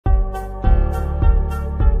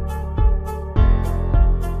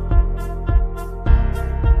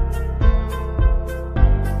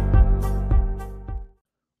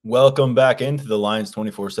Welcome back into the Lions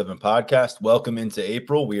 24/7 podcast. Welcome into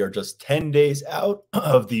April. We are just 10 days out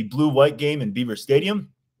of the blue-white game in Beaver Stadium.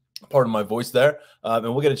 Pardon my voice there. And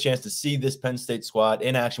we'll get a chance to see this Penn State squad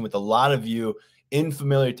in action with a lot of you in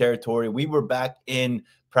familiar territory. We were back in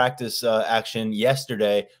practice action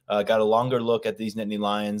yesterday, got a longer look at these Nittany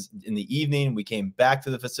Lions in the evening. We came back to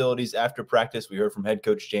the facilities after practice. We heard from head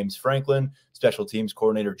coach James Franklin, special teams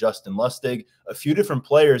coordinator Justin Lustig, a few different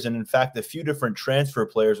players, and in fact, a few different transfer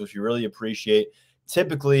players, which we really appreciate.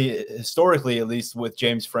 Typically, historically, at least with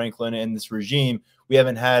James Franklin and this regime, we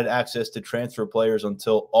haven't had access to transfer players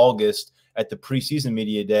until August at the preseason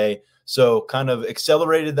media day. So kind of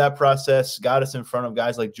accelerated that process, got us in front of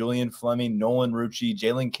guys like Julian Fleming, Nolan Rucci,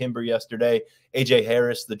 Jalen Kimber yesterday. AJ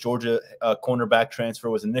Harris, the Georgia cornerback transfer,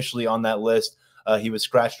 was initially on that list. He was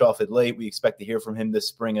scratched off it late. We expect to hear from him this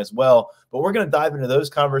spring as well. But we're going to dive into those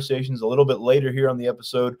conversations a little bit later here on the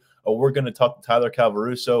episode. We're going to talk to Tyler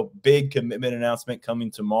Calvaruso. Big commitment announcement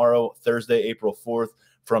coming tomorrow, Thursday, April 4th,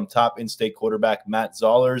 from top in-state quarterback Matt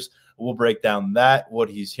Zollers. We'll break down that, what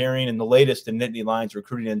he's hearing, and the latest in Nittany Lions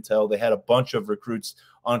recruiting intel. They had a bunch of recruits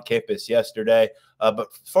on campus yesterday. But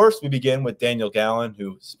first, we begin with Daniel Gallen,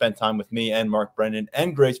 who spent time with me and Mark Brennan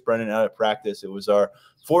and Grace Brennan out of practice. It was our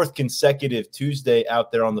fourth consecutive Tuesday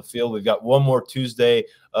out there on the field. We've got one more Tuesday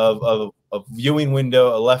of viewing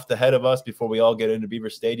window left ahead of us before we all get into Beaver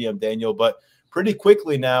Stadium, Daniel. But pretty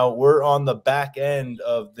quickly now, we're on the back end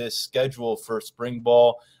of this schedule for spring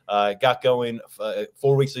ball. Got going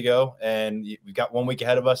 4 weeks ago, and we've got 1 week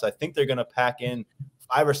ahead of us. I think they're going to pack in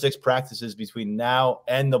 5 or 6 practices between now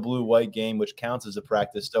and the blue-white game, which counts as a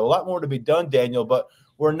practice. So a lot more to be done, Daniel, but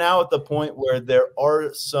we're now at the point where there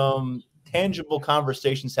are some tangible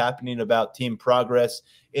conversations happening about team progress,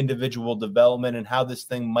 individual development, and how this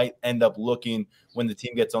thing might end up looking when the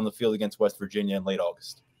team gets on the field against West Virginia in late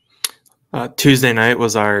August. Tuesday night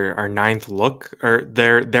was our ninth look, or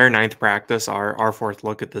their ninth practice, our fourth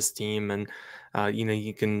look at this team. And,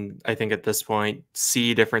 you can, I think at this point,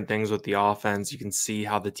 see different things with the offense. You can see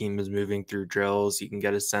how the team is moving through drills. You can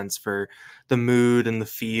get a sense for the mood and the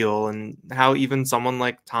feel, and how even someone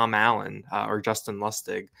like Tom Allen or Justin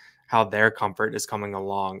Lustig, how their comfort is coming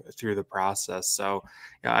along through the process. So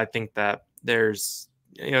I think that there's,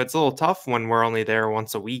 it's a little tough when we're only there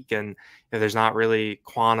once a week, and there's not really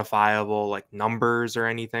quantifiable like numbers or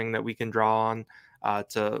anything that we can draw on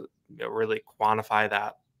to really quantify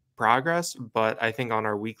that progress. But I think on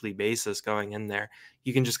our weekly basis going in there,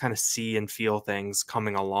 you can just kind of see and feel things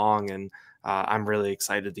coming along. And I'm really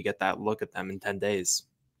excited to get that look at them in 10 days.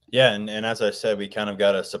 Yeah, and as I said, we kind of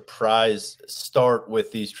got a surprise start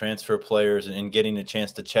with these transfer players and getting a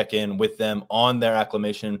chance to check in with them on their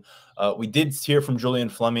acclimation. We did hear from Julian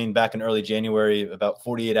Fleming back in early January, about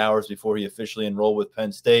 48 hours before he officially enrolled with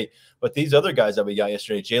Penn State. But these other guys that we got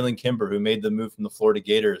yesterday, Jalen Kimber, who made the move from the Florida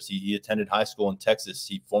Gators, he attended high school in Texas.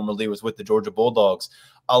 He formerly was with the Georgia Bulldogs.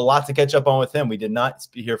 A lot to catch up on with him. We did not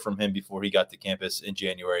hear from him before he got to campus in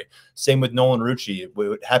January. Same with Nolan Rucci.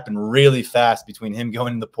 It happened really fast between him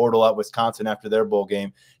going in the portal at Wisconsin after their bowl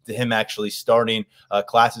game to him actually starting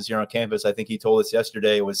classes here on campus. I think he told us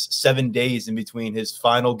yesterday it was 7 days in between his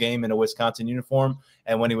final game in a Wisconsin uniform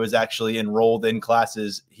and when he was actually enrolled in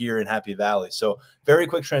classes here in Happy Valley. So very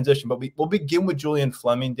quick transition, but we'll begin with Julian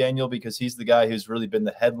Fleming, Daniel, because he's the guy who's really been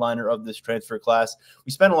the headliner of this transfer class.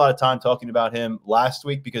 We spent a lot of time talking about him last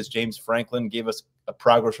week because James Franklin gave us a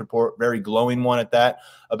progress report, very glowing one at that,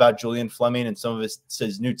 about Julian Fleming, and some of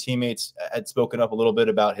his new teammates had spoken up a little bit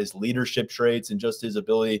about his leadership traits and just his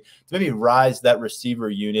ability to maybe rise that receiver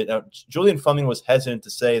unit. Now, Julian Fleming was hesitant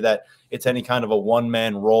to say that it's any kind of a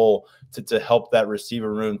one-man role to help that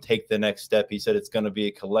receiver room take the next step. He said it's going to be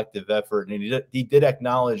a collective effort, and he did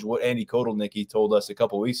acknowledge what Andy Kotelnicki told us a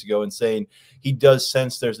couple of weeks ago in saying he does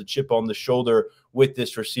sense there's a chip on the shoulder with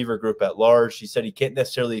this receiver group at large. He said he can't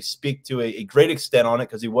necessarily speak to a great extent on it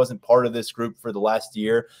because he wasn't part of this group for the last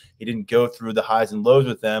year. He didn't go through the highs and lows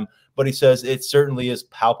with them, but he says it certainly is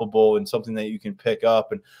palpable and something that you can pick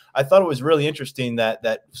up. And I thought it was really interesting that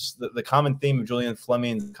the common theme of Julian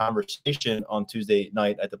Fleming's conversation on Tuesday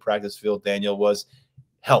night at the practice field, Daniel, was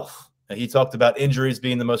health. He talked about injuries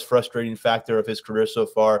being the most frustrating factor of his career so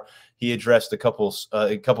far. He addressed a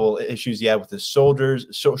couple issues he had with his shoulders,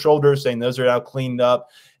 saying those are now cleaned up.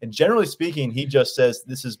 And generally speaking, he just says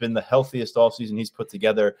this has been the healthiest offseason he's put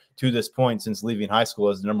together to this point since leaving high school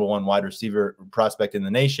as the #1 wide receiver prospect in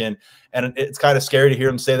the nation. And it's kind of scary to hear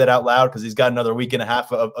him say that out loud because he's got another week and a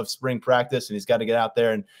half of spring practice and he's got to get out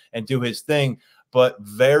there and do his thing. But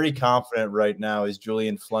very confident right now is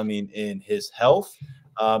Julian Fleming in his health.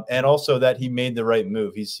 And also that he made the right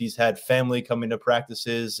move. He's had family coming to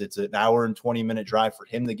practices. It's an hour and 20-minute drive for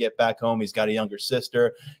him to get back home. He's got a younger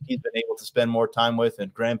sister he's been able to spend more time with,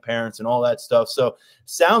 and grandparents and all that stuff. So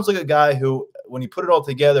sounds like a guy who, when you put it all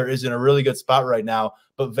together, is in a really good spot right now,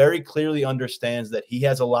 but very clearly understands that he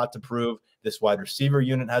has a lot to prove. This wide receiver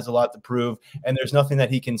unit has a lot to prove, and there's nothing that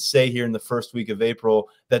he can say here in the first week of April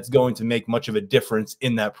that's going to make much of a difference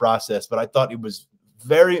in that process. But I thought it was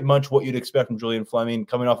very much what you'd expect from Julian Fleming,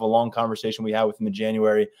 coming off a long conversation we had with him in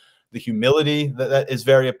January. The humility that is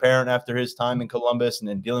very apparent after his time in Columbus and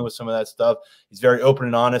then dealing with some of that stuff. He's very open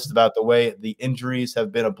and honest about the way the injuries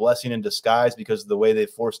have been a blessing in disguise because of the way they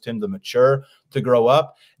forced him to mature, to grow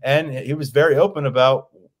up. And he was very open about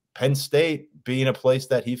Penn State being a place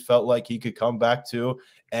that he felt like he could come back to.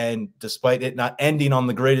 And despite it not ending on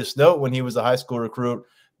the greatest note when he was a high school recruit,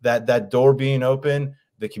 that door being open,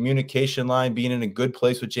 the communication line being in a good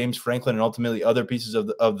place with James Franklin and ultimately other pieces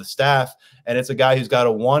of the staff. And it's a guy who's got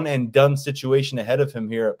a one and done situation ahead of him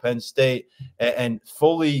here at Penn State and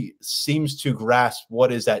fully seems to grasp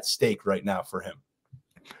what is at stake right now for him.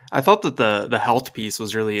 I thought that the health piece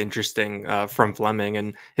was really interesting from Fleming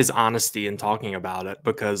and his honesty in talking about it,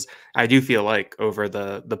 because I do feel like over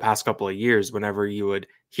the past couple of years, whenever you would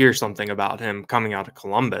hear something about him coming out of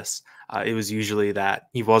Columbus, it was usually that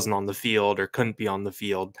he wasn't on the field or couldn't be on the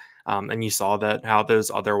field. And you saw that how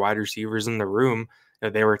those other wide receivers in the room,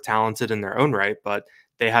 they were talented in their own right, but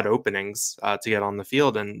they had openings to get on the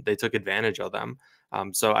field and they took advantage of them.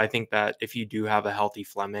 So I think that if you do have a healthy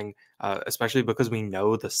Fleming, especially because we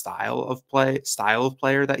know the style of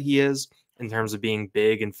player that he is in terms of being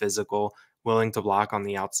big and physical, willing to block on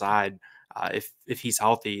the outside, if he's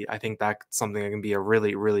healthy, I think that's something that can be a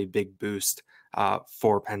really, really big boost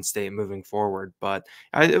for Penn State moving forward. But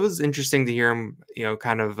it was interesting to hear him,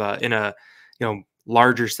 kind of in a,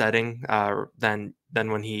 larger setting than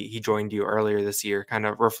when he joined you earlier this year, kind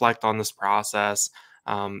of reflect on this process.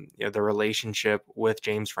 The relationship with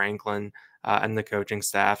James Franklin and the coaching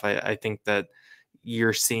staff. I think that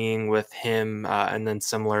you're seeing with him and then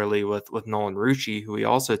similarly with Nolan Rucci, who we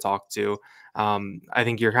also talked to. I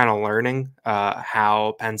think you're kind of learning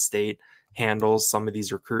how Penn State handles some of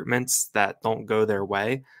these recruitments that don't go their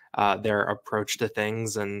way, their approach to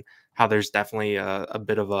things, and how there's definitely a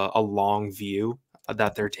bit of a long view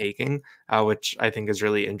that they're taking, which I think is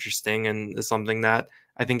really interesting and is something that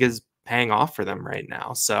I think is paying off for them right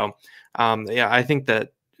now. So I think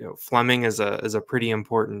that Fleming is a pretty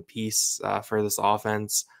important piece for this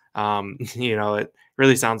offense. It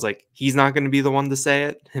really sounds like he's not going to be the one to say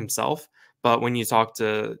it himself, but when you talk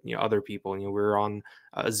to other people, we were on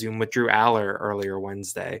a Zoom with Drew Aller earlier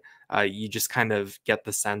Wednesday, you just kind of get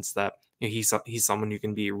the sense that he's someone who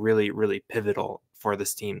can be really, really pivotal for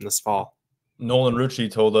this team this fall. Nolan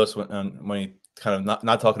Rucci told us when he kind of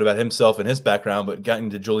not talking about himself and his background, but got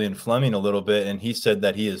into Julian Fleming a little bit. And he said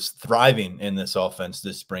that he is thriving in this offense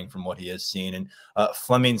this spring from what he has seen. And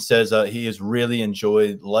Fleming says he has really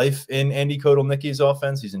enjoyed life in Andy Kotelnicki's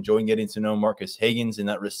offense. He's enjoying getting to know Marcus Hagans in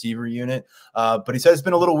that receiver unit. But he said it's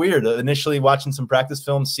been a little weird initially watching some practice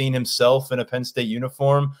film, seeing himself in a Penn State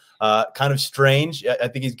uniform. Kind of strange. I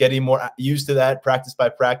think he's getting more used to that practice by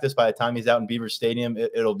practice. By the time he's out in Beaver Stadium,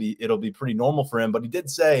 it'll be pretty normal for him. But he did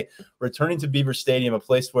say returning to Beaver Stadium, a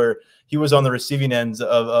place where he was on the receiving ends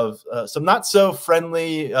of some not so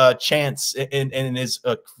friendly chants in his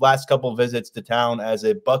last couple visits to town as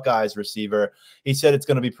a Buckeyes receiver. He said it's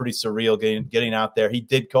going to be pretty surreal getting out there. He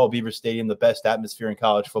did call Beaver Stadium the best atmosphere in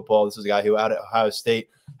college football. This is a guy who out at Ohio State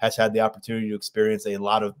has had the opportunity to experience a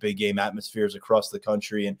lot of big game atmospheres across the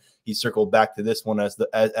country, and he circled back to this one as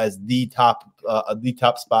the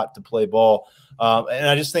top spot to play ball. And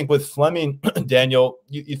I just think with Fleming, Daniel,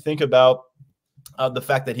 you think about the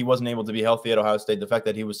fact that he wasn't able to be healthy at Ohio State, the fact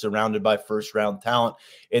that he was surrounded by first-round talent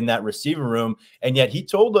in that receiver room, and yet he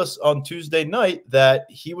told us on Tuesday night that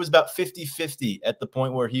he was about 50-50 at the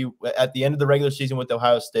point where at the end of the regular season with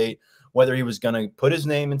Ohio State, whether he was going to put his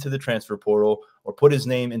name into the transfer portal or put his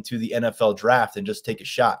name into the NFL draft and just take a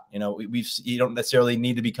shot. You don't necessarily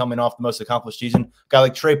need to be coming off the most accomplished season. A guy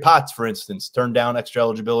like Trey Potts, for instance, turned down extra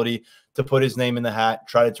eligibility to put his name in the hat,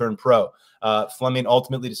 try to turn pro. Fleming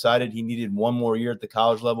ultimately decided he needed one more year at the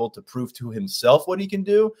college level to prove to himself what he can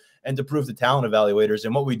do and to prove to talent evaluators.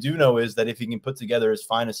 And what we do know is that if he can put together his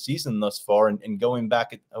finest season thus far and going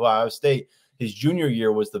back at Ohio State, his junior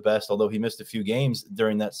year was the best, although he missed a few games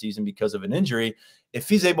during that season because of an injury. If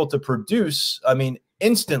he's able to produce,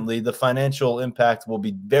 instantly the financial impact will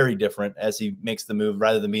be very different as he makes the move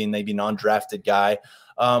rather than being maybe non-drafted guy.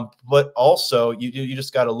 But also you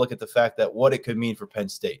just got to look at the fact that what it could mean for Penn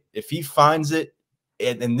State. If he finds it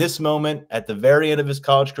in this moment at the very end of his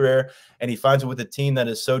college career, and he finds it with a team that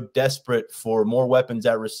is so desperate for more weapons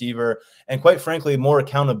at receiver and, quite frankly, more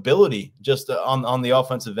accountability just on the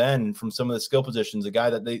offensive end from some of the skill positions, a guy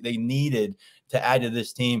that they needed to add to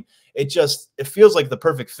this team. It feels like the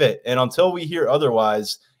perfect fit. And until we hear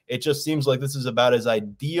otherwise, it just seems like this is about as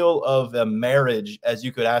ideal of a marriage as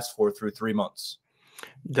you could ask for through 3 months.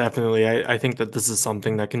 Definitely. I think that this is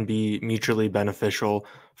something that can be mutually beneficial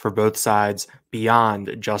for both sides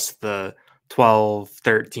beyond just the 12,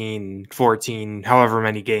 13, 14, however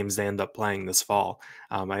many games they end up playing this fall.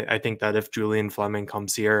 I think that if Julian Fleming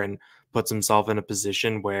comes here and puts himself in a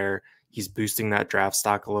position where he's boosting that draft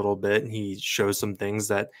stock a little bit, and he shows some things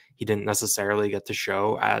that he didn't necessarily get to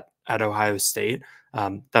show at Ohio State,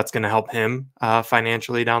 that's going to help him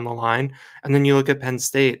financially down the line. And then you look at Penn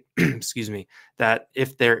State, excuse me, that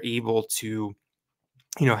if they're able to,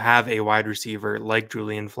 have a wide receiver like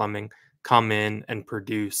Julian Fleming come in and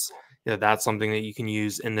produce, that's something that you can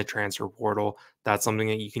use in the transfer portal. That's something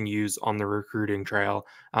that you can use on the recruiting trail.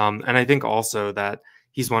 And I think also that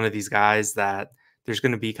he's one of these guys that there's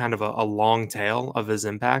going to be kind of a long tail of his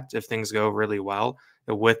impact if things go really well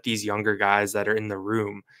with these younger guys that are in the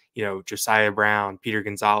room, Josiah Brown, Peter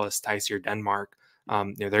Gonzalez, Tysier Denmark.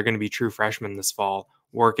 They're going to be true freshmen this fall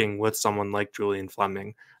working with someone like Julian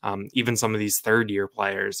Fleming. Even some of these third-year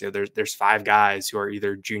players, there's 5 guys who are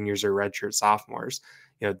either juniors or redshirt sophomores.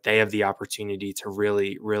 They have the opportunity to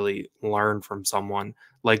really, really learn from someone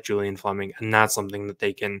like Julian Fleming, and that's something that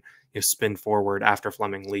they can spin forward after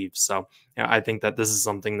Fleming leaves. So I think that this is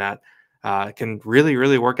something that can really,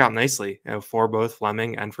 really work out nicely for both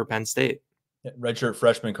Fleming and for Penn State. Redshirt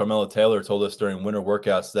freshman Carmelo Taylor told us during winter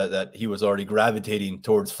workouts that he was already gravitating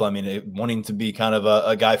towards Fleming, wanting to be kind of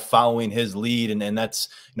a guy following his lead. And that's,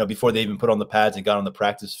 before they even put on the pads and got on the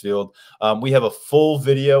practice field. We have a full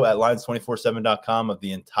video at lions247.com of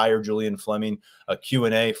the entire Julian Fleming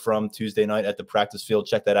Q&A from Tuesday night at the practice field.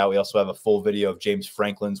 Check that out. We also have a full video of James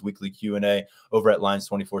Franklin's weekly Q&A over at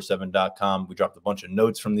lions247.com. We dropped a bunch of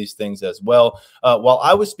notes from these things as well. While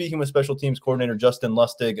I was speaking with special teams coordinator Justin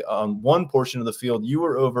Lustig on one portion of the field, you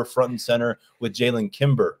were over front and center with Jalen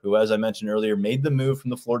Kimber, who, as I mentioned earlier, made the move from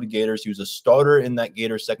the Florida Gators. He was a starter in that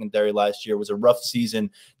Gators secondary last year. It was a rough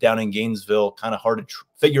season down in Gainesville, kind of hard to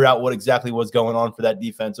figure out what exactly was going on for that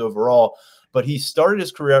defense overall. But he started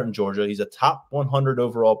his career out in Georgia. He's a top 100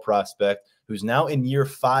 overall prospect who's now in year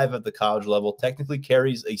 5 at the college level, technically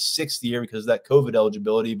carries a 6th year because of that COVID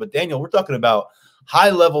eligibility. But Daniel, we're talking about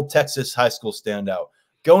high-level Texas high school standout,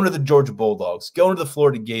 going to the Georgia Bulldogs, going to the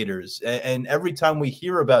Florida Gators. And every time we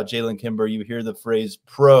hear about Jalen Kimber, you hear the phrase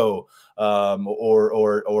pro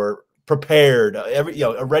or prepared,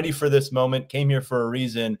 ready for this moment, came here for a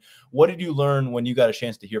reason. What did you learn when you got a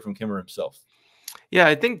chance to hear from Kimber himself? Yeah,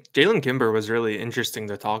 I think Jalen Kimber was really interesting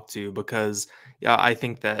to talk to because I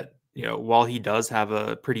think that, while he does have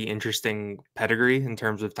a pretty interesting pedigree in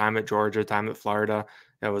terms of time at Georgia, time at Florida,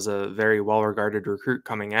 that was a very well-regarded recruit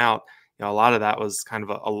coming out. A lot of that was kind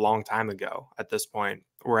of a long time ago at this point.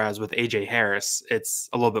 Whereas with AJ Harris, it's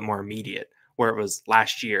a little bit more immediate, where it was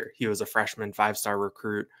last year. He was a freshman 5-star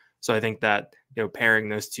recruit. So I think that, pairing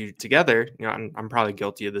those two together, I'm probably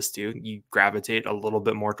guilty of this too. You gravitate a little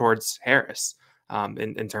bit more towards Harris.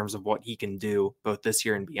 In terms of what he can do both this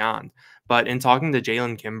year and beyond. But in talking to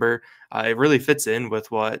Jalen Kimber, it really fits in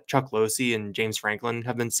with what Chuck Losey and James Franklin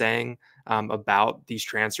have been saying about these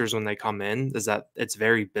transfers when they come in, is that it's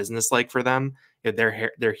very businesslike for them.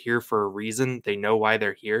 They're here for a reason. They know why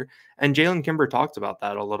they're here. And Jalen Kimber talked about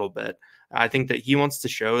that a little bit. I think that he wants to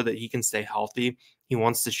show that he can stay healthy. He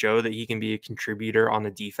wants to show that he can be a contributor on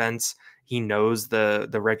the defense. He knows the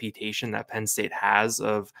reputation that Penn State has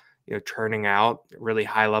of churning out really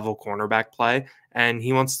high level cornerback play. And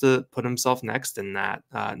he wants to put himself next in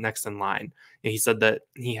line. He said that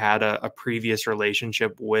he had a previous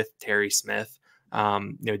relationship with Terry Smith,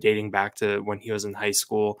 dating back to when he was in high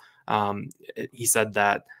school. He said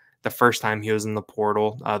that the first time he was in the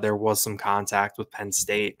portal, there was some contact with Penn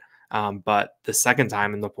State. But the second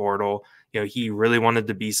time in the portal, he really wanted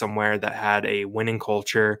to be somewhere that had a winning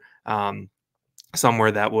culture,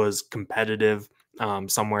 somewhere that was competitive,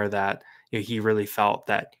 somewhere that he really felt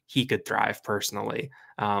that he could thrive personally.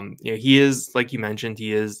 He is, like you mentioned,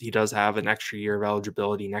 he does have an extra year of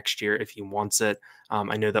eligibility next year if he wants it.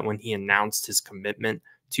 I know that when he announced his commitment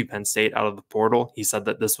to Penn State out of the portal, he said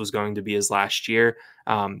that this was going to be his last year.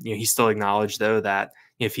 He still acknowledged though that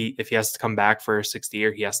if he has to come back for a 6th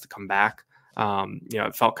year, he has to come back.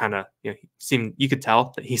 It felt kind of, you could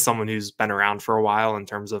tell that he's someone who's been around for a while in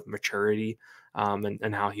terms of maturity.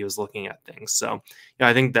 And how he was looking at things. So,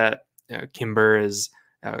 I think that Kimber is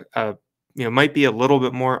might be a little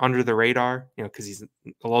bit more under the radar, because he's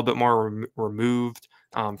a little bit more removed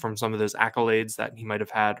from some of those accolades that he might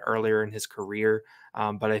have had earlier in his career.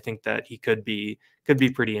 But I think that he could be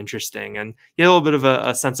pretty interesting, and he had a little bit of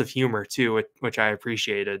a sense of humor too, which I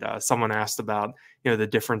appreciated. Someone asked about the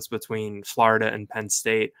difference between Florida and Penn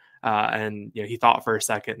State, and he thought for a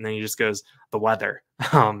second, and then he just goes, the weather,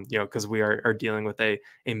 because we are dealing with a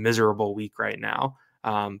miserable week right now.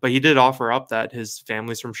 But he did offer up that his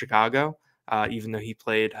family's from Chicago, even though he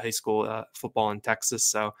played high school football in Texas.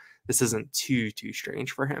 So this isn't too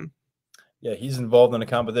strange for him. Yeah, he's involved in a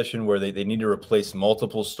competition where they need to replace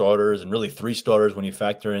multiple starters, and really 3 starters when you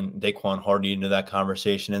factor in Daquan Hardy into that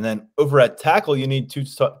conversation. And then over at tackle, you need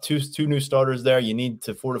two new starters there. You need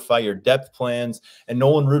to fortify your depth plans. And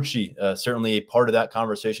Nolan Rucci, certainly a part of that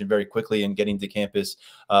conversation very quickly in getting to campus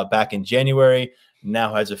back in January.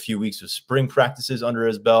 Now has a few weeks of spring practices under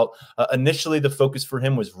his belt. Initially, the focus for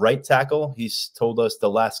him was right tackle. He's told us the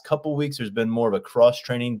last couple weeks there's been more of a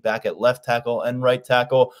cross-training back at left tackle and right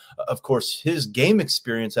tackle. Of course, his game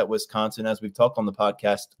experience at Wisconsin, as we've talked on the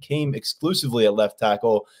podcast, came exclusively at left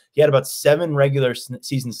tackle. He had about 7 regular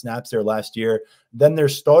season snaps there last year. Then their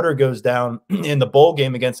starter goes down in the bowl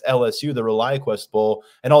game against LSU, the ReliaQuest Bowl,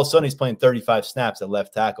 and all of a sudden he's playing 35 snaps at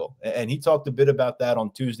left tackle. And he talked a bit about that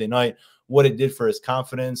on Tuesday night, what it did for his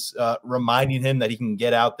confidence, reminding him that he can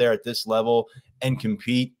get out there at this level and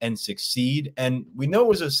compete and succeed. And we know it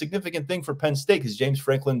was a significant thing for Penn State because James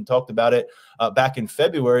Franklin talked about it back in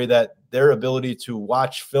February, that their ability to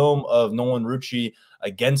watch film of Nolan Rucci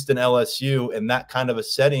against an LSU in that kind of a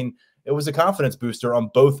setting, it was a confidence booster on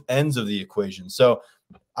both ends of the equation. So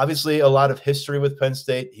obviously a lot of history with Penn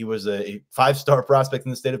State. He was a 5-star prospect in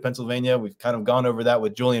the state of Pennsylvania. We've kind of gone over that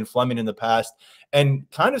with Julian Fleming in the past. And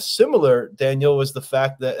kind of similar, Daniel, was the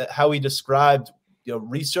fact that how he described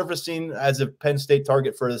resurfacing as a Penn State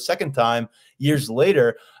target for the second time years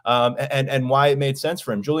later, and why it made sense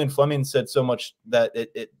for him. Julian Fleming said so much that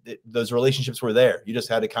those relationships were there. You just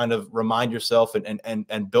had to kind of remind yourself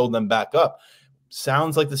and build them back up.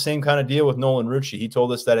 Sounds like the same kind of deal with Nolan Rucci. He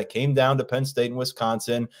told us that it came down to Penn State and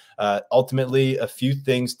Wisconsin. Ultimately, a few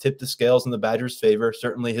things tipped the scales in the Badgers' favor.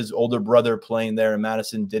 Certainly his older brother playing there in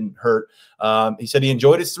Madison didn't hurt. He said he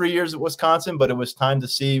enjoyed his 3 years at Wisconsin, but it was time to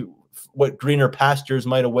see what greener pastures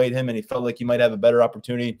might await him, and he felt like he might have a better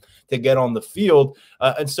opportunity to get on the field.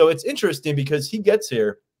 And so it's interesting because he gets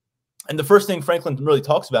here, and the first thing Franklin really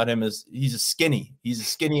talks about him is he's a skinny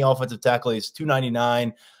offensive tackle. He's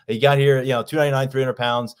 299. He got here, 299, 300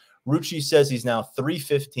 pounds. Rucci says he's now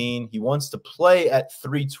 315. He wants to play at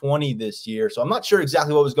 320 this year. So I'm not sure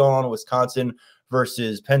exactly what was going on in Wisconsin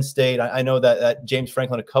versus Penn State. I know that James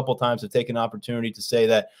Franklin a couple times have taken an opportunity to say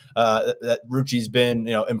that that Rucci's been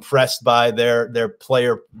impressed by their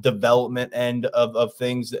player development end of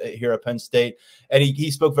things here at Penn State, and he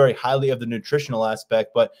spoke very highly of the nutritional aspect.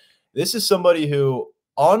 But this is somebody who,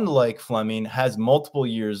 unlike Fleming, has multiple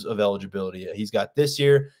years of eligibility. He's got this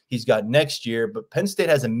year, he's got next year, but Penn State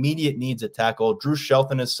has immediate needs at tackle. Drew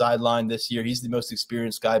Shelton is sidelined this year. He's the most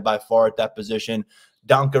experienced guy by far at that position.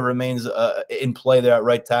 Donka remains in play there at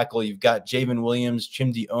right tackle. You've got Javen Williams,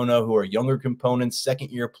 Chimdi Ono, who are younger components,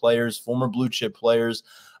 second-year players, former blue-chip players.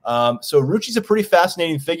 So Rucci's a pretty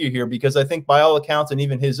fascinating figure here because I think by all accounts, and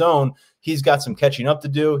even his own, he's got some catching up to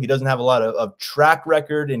do. He doesn't have a lot of track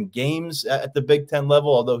record in games at the Big Ten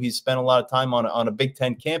level, although he's spent a lot of time on a Big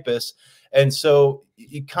Ten campus. And so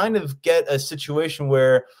you kind of get a situation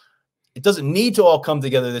where it doesn't need to all come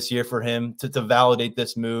together this year for him to validate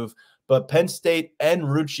this move. But Penn State and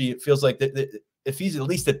Rucci, it feels like that if he's at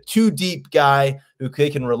least a 2-deep guy who they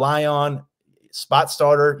can rely on, spot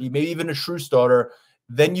starter, maybe even a true starter,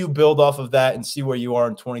 then you build off of that and see where you are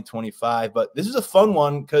in 2025. But this is a fun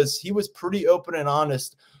one because he was pretty open and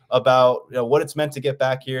honest about what it's meant to get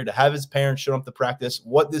back here, to have his parents show up to practice,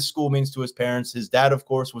 what this school means to his parents. His dad, of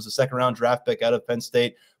course, was a second-round draft pick out of Penn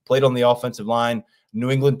State, played on the offensive line, New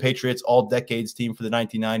England Patriots all-decades team for the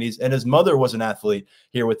 1990s, and his mother was an athlete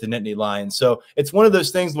here with the Nittany Lions. So it's one of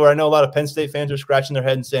those things where I know a lot of Penn State fans are scratching their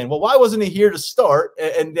head and saying, well, why wasn't he here to start?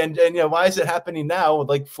 And why is it happening now with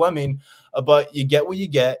like Fleming? But you get what you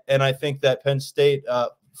get, and I think that Penn State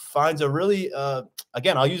finds a really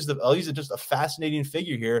again, I'll use it just a fascinating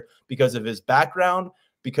figure here because of his background,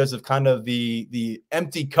 because of kind of the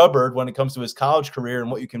empty cupboard when it comes to his college career and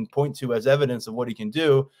what you can point to as evidence of what he can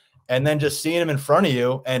do, and then just seeing him in front of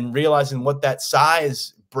you and realizing what that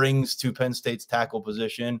size brings to Penn State's tackle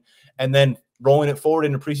position, and then rolling it forward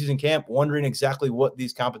into preseason camp, wondering exactly what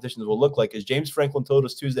these competitions will look like. As James Franklin told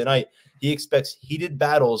us Tuesday night, he expects heated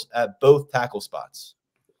battles at both tackle spots.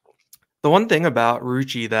 The one thing about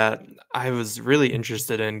Rucci that I was really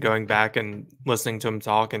interested in going back and listening to him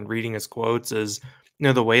talk and reading his quotes is,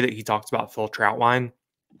 the way that he talks about Phil Troutwine.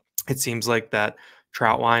 It seems like that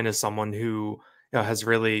Troutwine is someone who, has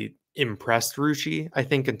really impressed Rucci, I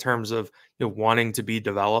think, in terms of, wanting to be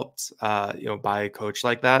developed, by a coach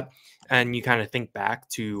like that. And you kind of think back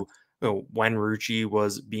to, when Rucci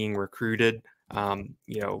was being recruited,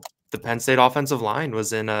 the Penn State offensive line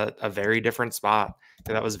was in a very different spot.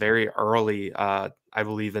 And that was very early, I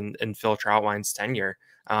believe, in Phil Troutwine's tenure.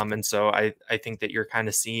 And so I think that you're kind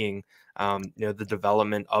of seeing, the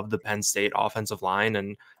development of the Penn State offensive line,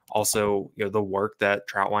 and also, the work that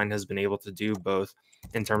Troutwine has been able to do both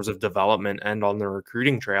in terms of development and on the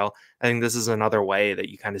recruiting trail. I think this is another way that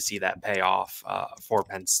you kind of see that pay off for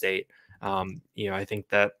Penn State. I think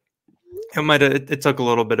that it took a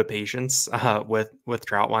little bit of patience with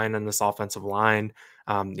Troutwine and this offensive line.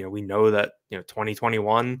 We know that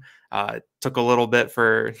 2021 took a little bit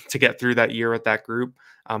to get through that year with that group,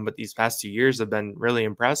 but these past 2 years have been really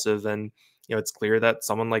impressive. And it's clear that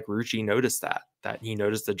someone like Rucci noticed that he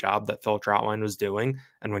noticed the job that Phil Troutwine was doing,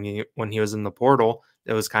 and when he was in the portal,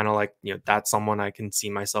 it was kind of like, that's someone I can see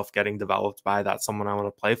myself getting developed by. That's someone I want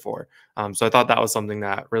to play for. So I thought that was something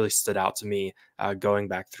that really stood out to me going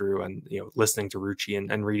back through and listening to Rucci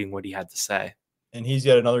and reading what he had to say. And he's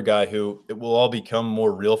yet another guy who it will all become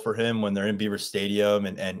more real for him when they're in Beaver Stadium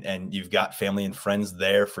and you've got family and friends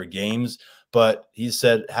there for games. But he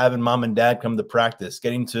said having mom and dad come to practice,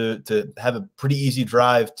 getting to have a pretty easy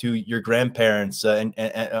drive to your grandparents and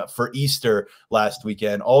for Easter last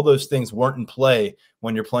weekend, all those things weren't in play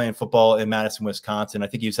when you're playing football in Madison, Wisconsin. I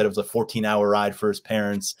think you said it was a 14-hour ride for his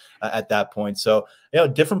parents at that point. So,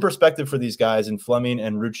 different perspective for these guys, and Fleming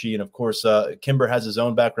and Rucci. And of course, Kimber has his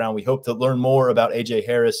own background. We hope to learn more about AJ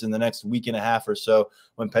Harris in the next week and a half or so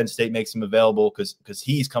when Penn State makes him available, because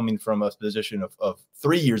he's coming from a position of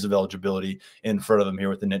 3 years of eligibility in front of him here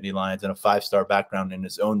with the Nittany Lions and a 5-star background in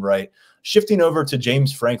his own right. Shifting over to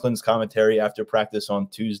James Franklin's commentary after practice on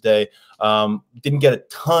Tuesday. Didn't get a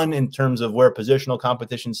ton in terms of where positional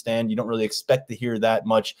competition stand. You don't really expect to hear that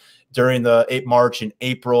much during the March and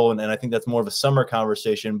April, and I think that's more of a summer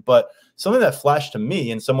conversation. But something that flashed to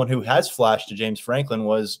me, and someone who has flashed to James Franklin,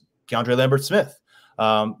 was Keandre Lambert-Smith.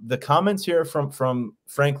 The comments here from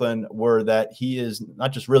Franklin were that he is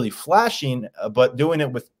not just really flashing, but doing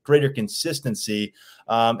it with greater consistency.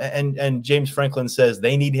 And James Franklin says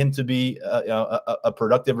they need him to be a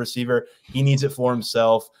productive receiver. He needs it for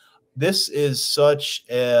himself. This is such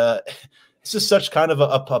kind of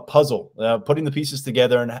a puzzle, putting the pieces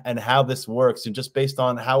together and how this works. And just based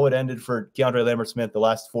on how it ended for Keandre Lambert-Smith the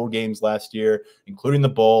last 4 games last year, including the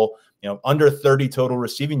bowl, under 30 total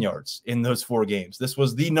receiving yards in those 4 games. This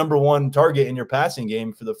was the #1 target in your passing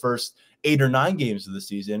game for the first 8 or 9 games of the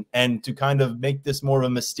season. And to kind of make this more of a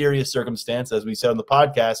mysterious circumstance, as we said on the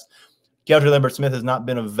podcast, Keandre Lambert-Smith has not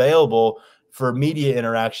been available for media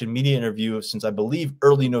interaction, media interview since, I believe,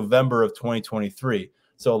 early November of 2023.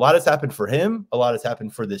 So a lot has happened for him. A lot has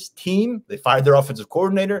happened for this team. They fired their offensive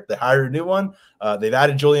coordinator. They hired a new one. They've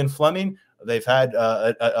added Julian Fleming. They've had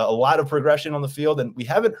a lot of progression on the field, and we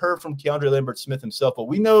haven't heard from Keandre Lambert-Smith himself, but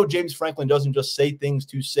we know James Franklin doesn't just say things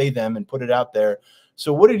to say them and put it out there.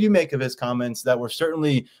 So what did you make of his comments that were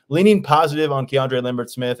certainly leaning positive on Keandre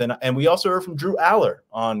Lambert-Smith? And we also heard from Drew Aller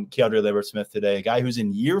on Keandre Lambert-Smith today, a guy who's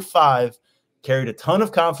in year 5, carried a ton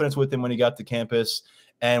of confidence with him when he got to campus,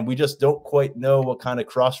 and we just don't quite know what kind of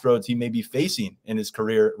crossroads he may be facing in his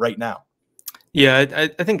career right now. Yeah,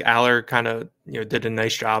 I think Aller kind of did a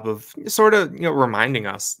nice job of sort of reminding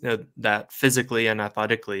us that physically and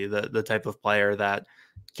athletically the type of player that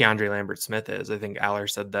Keandre Lambert-Smith is. I think Aller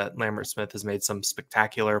said that Lambert-Smith has made some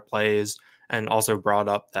spectacular plays, and also brought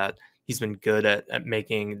up that he's been good at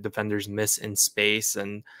making defenders miss in space.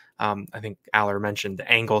 And I think Aller mentioned the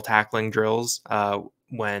angle tackling drills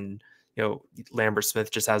when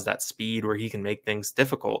Lambert-Smith just has that speed where he can make things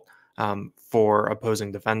difficult for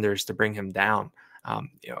opposing defenders to bring him down.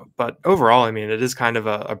 But overall, I mean, it is kind of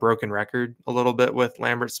a broken record a little bit with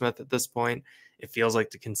Lambert-Smith at this point. It feels like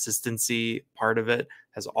the consistency part of it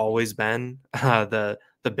has always been the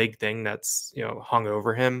big thing that's hung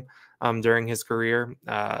over him during his career.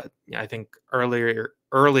 I think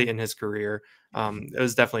early in his career, it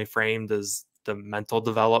was definitely framed as the mental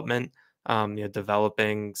development,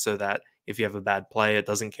 developing so that if you have a bad play, it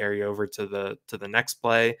doesn't carry over to the next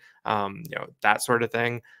play, that sort of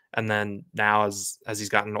thing. And then now as he's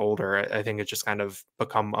gotten older, I think it's just kind of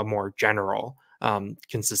become a more general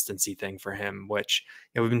consistency thing for him, which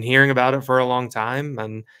we've been hearing about it for a long time.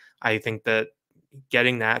 And I think that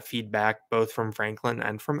getting that feedback both from Franklin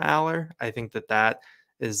and from Aller, I think that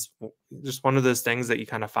is just one of those things that you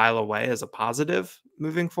kind of file away as a positive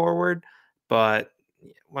moving forward. But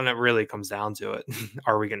when it really comes down to it,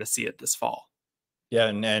 are we going to see it this fall? Yeah,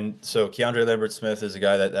 and so Keandre Lambert-Smith is a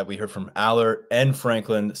guy that we heard from Aller and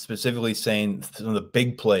Franklin specifically saying some of the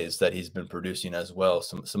big plays that he's been producing as well.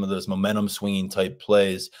 Some of those momentum swinging type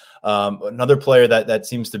plays. Another player that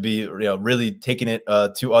seems to be really taking it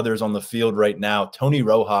to others on the field right now. Tony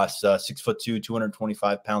Rojas, 6'2",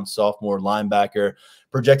 225-pound sophomore linebacker,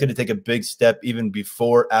 projected to take a big step even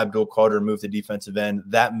before Abdul Carter moved to defensive end.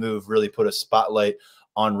 That move really put a spotlight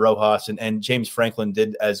on Rojas, and James Franklin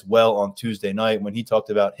did as well on Tuesday night when he talked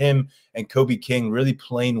about him and Kobe King really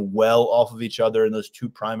playing well off of each other in those two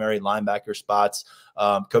primary linebacker spots.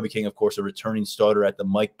 Kobe King, of course, a returning starter at the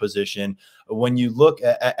Mike position. When you look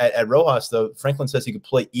at Rojas, though, Franklin says he could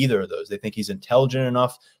play either of those. They think he's intelligent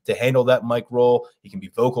enough to handle that Mike role. He can be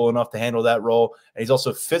vocal enough to handle that role. And he's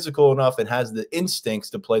also physical enough and has the instincts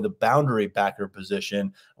to play the boundary backer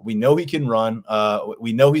position. We know he can run.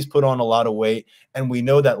 We know he's put on a lot of weight. And we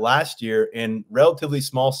know that last year in relatively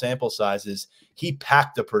small sample sizes, he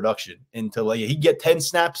packed the production into he'd get 10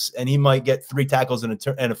 snaps and he might get 3 tackles and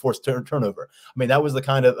a forced turnover. I mean, that was the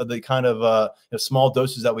kind of small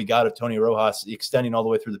doses that we got of Tony Rojas extending all the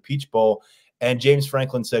way through the Peach Bowl. And James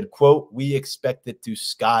Franklin said, quote, "We expect it to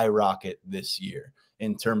skyrocket this year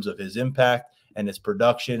in terms of his impact and his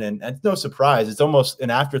production." And it's no surprise. It's almost an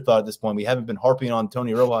afterthought at this point. We haven't been harping on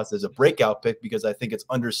Tony Rojas as a breakout pick because I think it's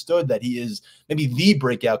understood that he is maybe the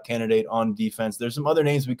breakout candidate on defense. There's some other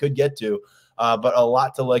names we could get to, but a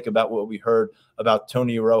lot to like about what we heard about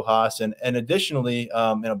Tony Rojas. And additionally,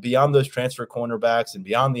 beyond those transfer cornerbacks and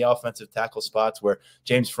beyond the offensive tackle spots where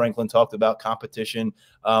James Franklin talked about competition,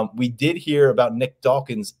 we did hear about Nick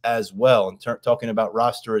Dawkins as well, and talking about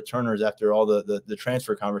roster returners after all the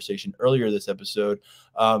transfer conversation earlier this episode.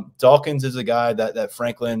 Dawkins is a guy that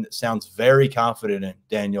Franklin sounds very confident in,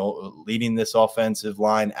 Daniel, leading this offensive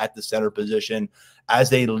line at the center position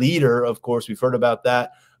as a leader. Of course, we've heard about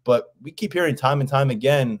that, but we keep hearing time and time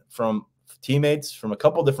again from teammates, from a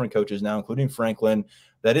couple different coaches now, including Franklin,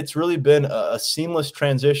 that it's really been a seamless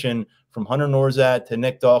transition from Hunter Norzad to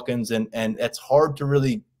Nick Dawkins, and it's hard to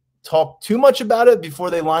really talk too much about it before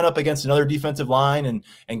they line up against another defensive line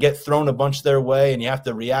and get thrown a bunch their way, and you have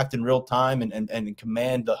to react in real time and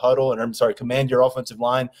command the huddle, command your offensive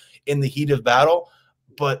line in the heat of battle.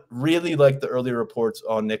 But really like the early reports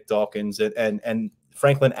on Nick Dawkins, and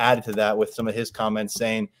Franklin added to that with some of his comments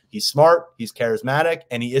saying he's smart, he's charismatic,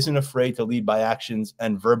 and he isn't afraid to lead by actions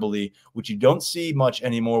and verbally, which you don't see much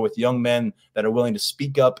anymore with young men that are willing to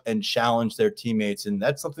speak up and challenge their teammates. And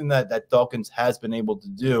that's something that Dawkins has been able to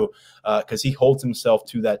do because he holds himself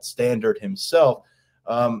to that standard himself.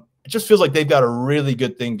 It just feels like they've got a really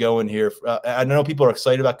good thing going here. I know people are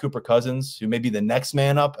excited about Cooper Cousins, who may be the next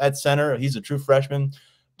man up at center. He's a true freshman.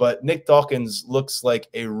 But Nick Dawkins looks like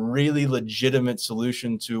a really legitimate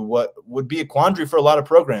solution to what would be a quandary for a lot of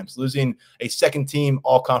programs, losing a second-team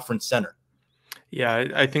all-conference center. Yeah,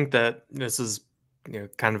 I think that this is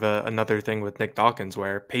kind of another thing with Nick Dawkins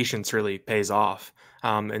where patience really pays off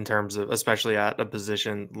in terms of, especially at a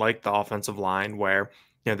position like the offensive line where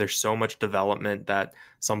there's so much development that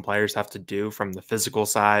some players have to do from the physical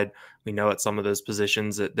side. We know at some of those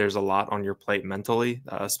positions that there's a lot on your plate mentally,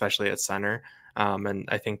 especially at center. And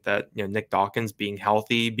I think that Nick Dawkins being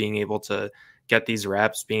healthy, being able to get these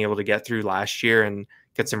reps, being able to get through last year and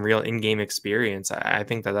get some real in-game experience, I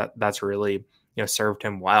think that's really served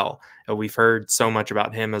him well. We've heard so much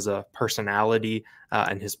about him as a personality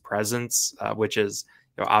and his presence, which is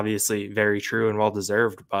obviously very true and well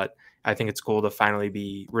deserved. But I think it's cool to finally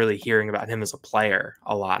be really hearing about him as a player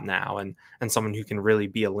a lot now, and someone who can really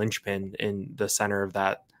be a linchpin in the center of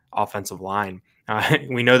that offensive line.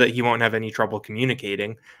 We know that he won't have any trouble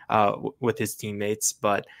communicating with his teammates,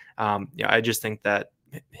 but I just think that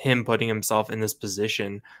him putting himself in this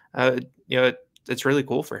position, it's really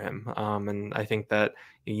cool for him. And I think that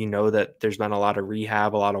that there's been a lot of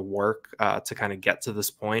rehab, a lot of work to kind of get to this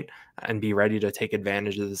point and be ready to take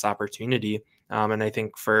advantage of this opportunity. And I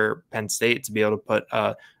think for Penn State to be able to put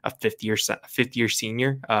a fifth year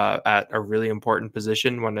senior at a really important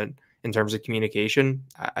position in terms of communication,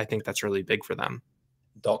 I think that's really big for them.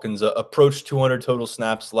 Dawkins approached 200 total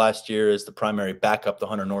snaps last year as the primary backup to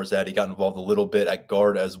Hunter Norzad. He got involved a little bit at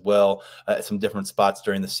guard as well at some different spots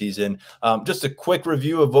during the season. Just a quick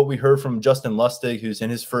review of what we heard from Justin Lustig, who's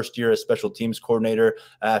in his first year as special teams coordinator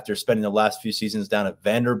after spending the last few seasons down at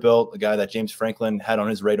Vanderbilt, a guy that James Franklin had on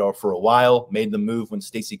his radar for a while, made the move when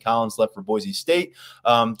Stacey Collins left for Boise State.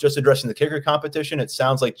 Just addressing the kicker competition, it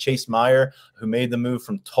sounds like Chase Meyer, who made the move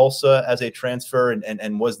from Tulsa as a transfer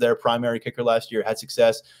and was their primary kicker last year, had success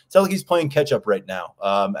success. It's not like he's playing catch up right now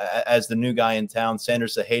as the new guy in town.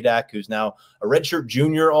 Sanders Sahadak, who's now a redshirt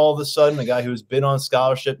junior all of a sudden, a guy who's been on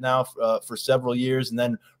scholarship now for several years. And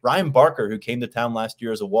then Ryan Barker, who came to town last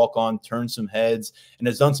year as a walk-on, turned some heads and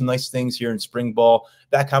has done some nice things here in spring ball.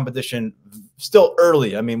 That competition still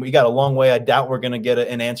early. I mean, we got a long way. I doubt we're going to get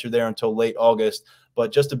an answer there until late August.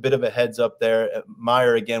 But just a bit of a heads up there.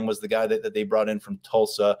 Meyer, again, was the guy that they brought in from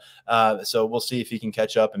Tulsa. So we'll see if he can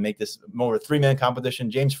catch up and make this more of a three-man competition.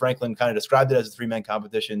 James Franklin kind of described it as a three-man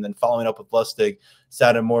competition. Then following up with Lustig,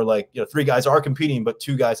 sounded more like, three guys are competing, but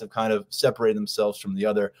two guys have kind of separated themselves from the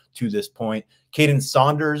other to this point. Caden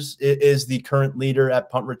Saunders is the current leader at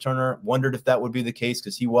punt returner. Wondered if that would be the case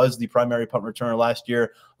because he was the primary punt returner last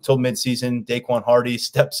year until midseason. Daquan Hardy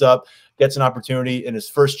steps up, gets an opportunity in his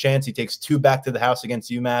first chance. He takes two back to the house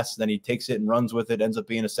against UMass. Then he takes it and runs with it, ends up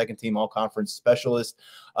being a second-team all-conference specialist.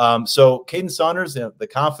 So Caden Saunders, the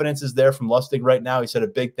confidence is there from Lustig right now. He said a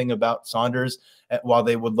big thing about Saunders. While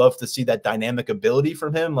they would love to see that dynamic ability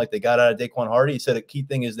from him, like they got out of Daquan Hardy, he said a key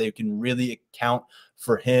thing is they can really account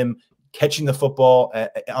for him catching the football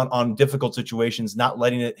on difficult situations, not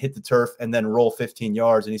letting it hit the turf and then roll 15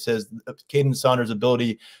 yards. And he says Caden Saunders'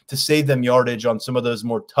 ability to save them yardage on some of those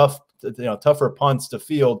more tougher punts to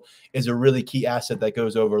field is a really key asset that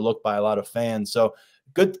goes overlooked by a lot of fans. So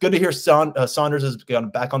good to hear Saunders is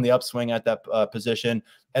back on the upswing at that position.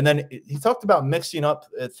 And then he talked about mixing up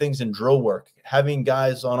things in drill work, having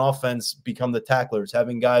guys on offense become the tacklers,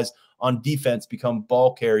 having guys on defense become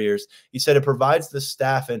ball carriers. He said it provides the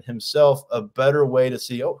staff and himself a better way to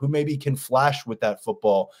see who maybe can flash with that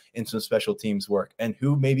football in some special teams work and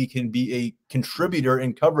who maybe can be a contributor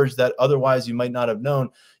in coverage that otherwise you might not have known.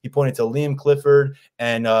 He pointed to Liam Clifford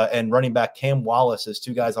and running back Cam Wallace as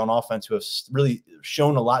two guys on offense who have really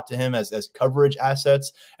shown a lot to him as coverage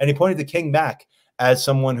assets. And he pointed to King Mack as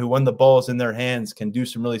someone who, when the ball is in their hands, can do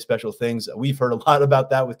some really special things. We've heard a lot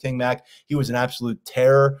about that with King Mack. He was an absolute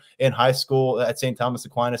terror in high school at St. Thomas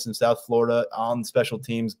Aquinas in South Florida on special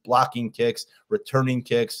teams, blocking kicks, returning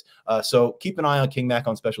kicks. So keep an eye on King Mack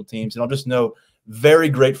on special teams. And I'll just note, very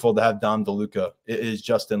grateful to have Don DeLuca is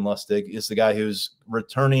Justin Lustig. Is the guy who's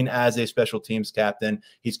returning as a special teams captain.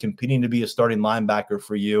 He's competing to be a starting linebacker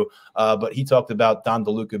for you. But he talked about Don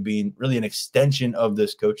DeLuca being really an extension of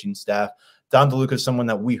this coaching staff. Don DeLuca is someone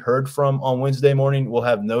that we heard from on Wednesday morning. We'll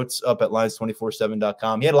have notes up at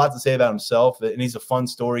Lions247.com. He had a lot to say about himself, and he's a fun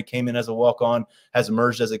story. Came in as a walk-on, has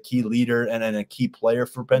emerged as a key leader and a key player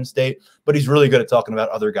for Penn State, but he's really good at talking about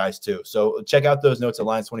other guys too. So check out those notes at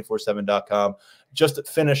Lions247.com. Just to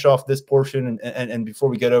finish off this portion and before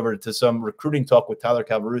we get over to some recruiting talk with Tyler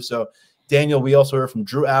Calvaruso, Daniel, we also heard from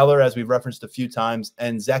Drew Aller, as we've referenced a few times,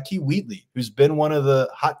 and Zachy Wheatley, who's been one of the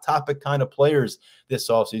hot topic kind of players this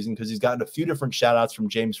offseason because he's gotten a few different shout-outs from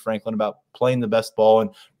James Franklin about playing the best ball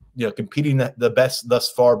and competing the best thus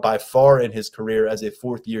far by far in his career as a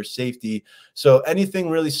fourth-year safety. So anything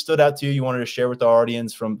really stood out to you wanted to share with our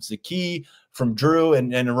audience from Zachy, from Drew,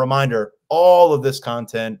 and a reminder, all of this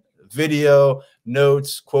content, video,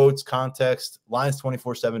 notes, quotes, context,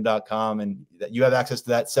 Lions247.com, and that you have access to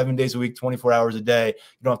that 7 days a week, 24 hours a day.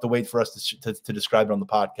 You don't have to wait for us to describe it on the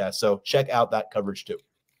podcast. So check out that coverage too.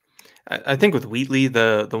 I think with Wheatley,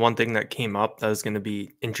 the one thing that came up that is going to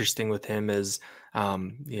be interesting with him is,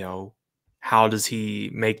 how does he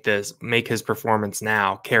make his performance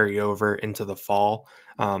now carry over into the fall?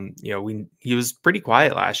 He was pretty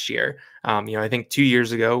quiet last year. I think 2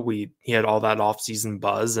 years ago he had all that offseason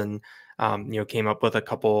buzz and came up with a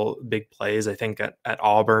couple big plays. I think at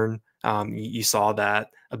Auburn, you saw that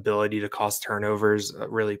ability to cause turnovers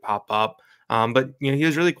really pop up. But he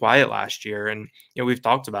was really quiet last year, and we've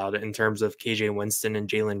talked about it in terms of KJ Winston and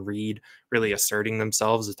Jalen Reed really asserting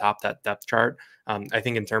themselves atop that depth chart. I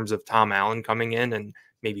think in terms of Tom Allen coming in and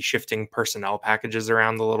maybe shifting personnel packages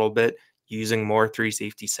around a little bit, using more 3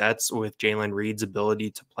 safety sets with Jalen Reed's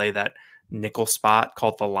ability to play that nickel spot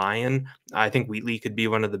called the Lion, I think Wheatley could be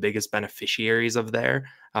one of the biggest beneficiaries of there,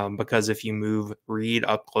 because if you move Reed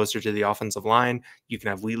up closer to the offensive line, you can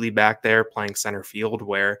have Wheatley back there playing center field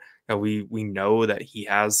where we know that he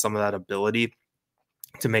has some of that ability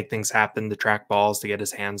to make things happen, to track balls, to get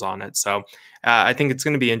his hands on it. So I think it's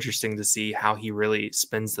going to be interesting to see how he really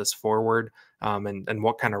spins this forward, and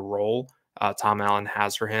what kind of role Tom Allen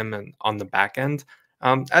has for him and on the back end.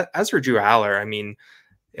 As for Drew Aller, I mean,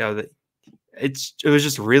 it was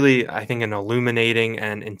just really, I think, an illuminating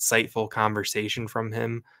and insightful conversation from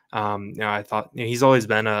him. I thought he's always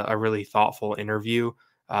been a really thoughtful interview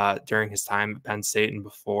during his time at Penn State and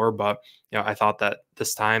before, but I thought that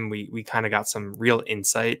this time we kind of got some real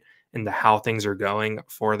insight into how things are going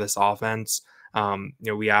for this offense.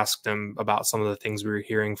 We asked him about some of the things we were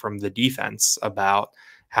hearing from the defense about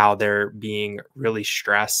how they're being really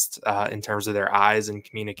stressed in terms of their eyes and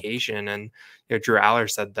communication. And Drew Aller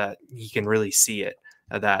said that he can really see it,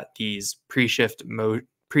 that these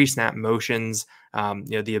pre-snap motions,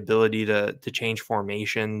 the ability to change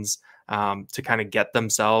formations, to kind of get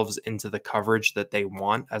themselves into the coverage that they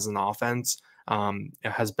want as an offense,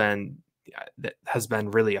 has been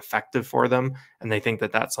really effective for them. And they think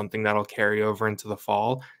that that's something that'll carry over into the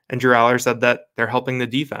fall. And Drew Aller said that they're helping the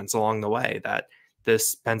defense along the way, that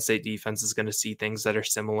this Penn State defense is going to see things that are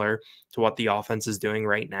similar to what the offense is doing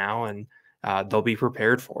right now, and they'll be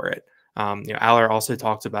prepared for it. Aller also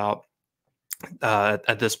talked about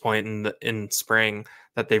at this point in spring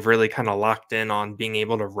that they've really kind of locked in on being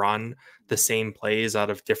able to run the same plays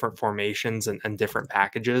out of different formations and different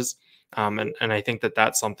packages. And I think that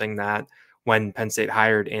that's something that when Penn State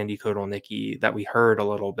hired Andy Kotelnicki that we heard a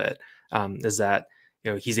little bit, is that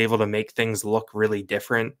he's able to make things look really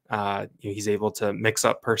different. He's able to mix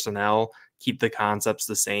up personnel, keep the concepts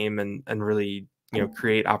the same, and really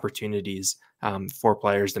create opportunities for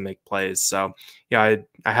players to make plays. So I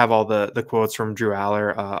have all the quotes from Drew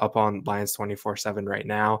Aller up on Lions 24/7 right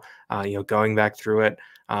now. Going back through it,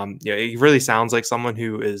 it really sounds like someone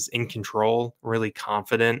who is in control, really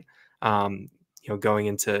confident, going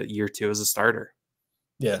into year 2 as a starter.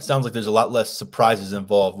 Yeah, it sounds like there's a lot less surprises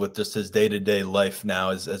involved with just his day-to-day life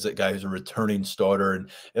now as a guy who's a returning starter.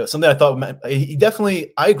 And something I thought he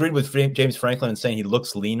definitely, I agreed with James Franklin in saying he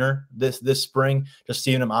looks leaner this spring, just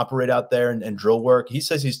seeing him operate out there and drill work. He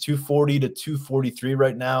says he's 240 to 243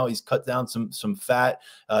 right now. He's cut down some fat.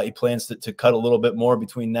 He plans to cut a little bit more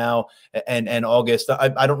between now and August.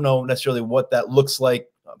 I don't know necessarily what that looks like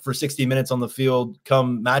for 60 minutes on the field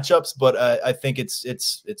come matchups, but I think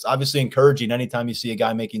it's obviously encouraging anytime you see a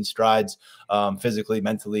guy making strides physically,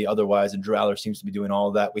 mentally, otherwise, and Drew Aller seems to be doing all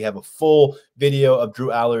of that. We have a full video of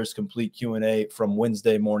Drew Aller's complete Q&A from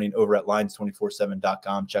Wednesday morning over at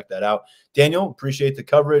lions247.com. Check that out. Daniel, appreciate the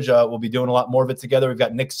coverage. We'll be doing a lot more of it together. We've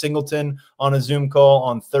got Nick Singleton on a Zoom call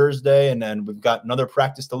on Thursday, and then we've got another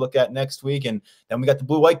practice to look at next week, and then we got the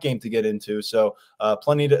blue-white game to get into. So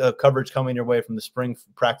plenty of coverage coming your way from the spring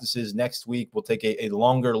practices next week. We'll take a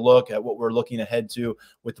longer look at what we're looking ahead to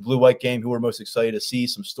with the blue-white game, who we're most excited to see,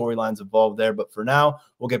 some storylines involved there. But for now,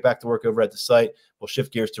 we'll get back to work over at the site. We'll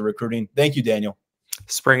shift gears to recruiting. Thank you, Daniel.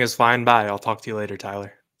 Spring is flying by. I'll talk to you later,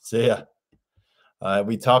 Tyler. See ya.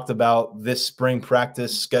 We talked about this spring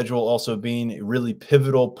practice schedule also being a really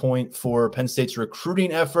pivotal point for Penn State's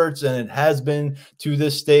recruiting efforts, and it has been to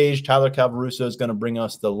this stage. Tyler Calvaruso is going to bring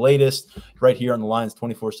us the latest right here on the Lions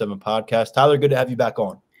 24/7 podcast. Tyler, good to have you back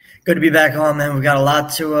on. Good to be back on, man. We got a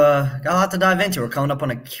lot to dive into. We're coming up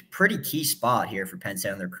on a pretty key spot here for Penn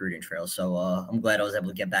State on the recruiting trail, so I'm glad I was able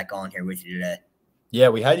to get back on here with you today. Yeah,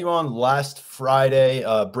 we had you on last Friday,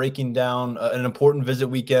 breaking down an important visit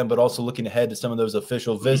weekend, but also looking ahead to some of those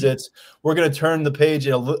official visits. We're going to turn the page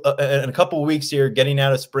in a couple of weeks here, getting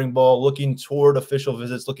out of spring ball, looking toward official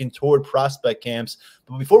visits, looking toward prospect camps.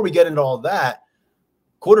 But before we get into all that,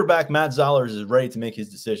 quarterback Matt Zollers is ready to make his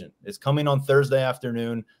decision. It's coming on Thursday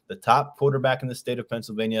afternoon. The top quarterback in the state of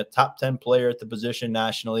Pennsylvania, top 10 player at the position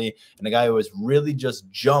nationally, and a guy who has really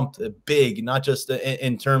just jumped big, not just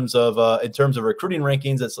in terms of recruiting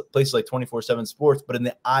rankings at places like 24/7 Sports, but in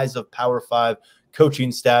the eyes of Power 5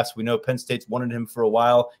 coaching staffs. We know Penn State's wanted him for a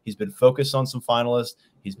while. He's been focused on some finalists.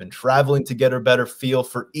 He's been traveling to get a better feel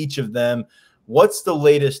for each of them. What's the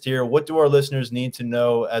latest here? What do our listeners need to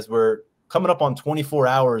know as we're coming up on 24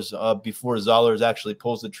 hours before Zollers actually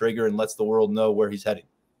pulls the trigger and lets the world know where he's heading?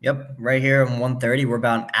 Yep, right here at 1:30, we're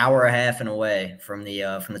about an hour and a half away from the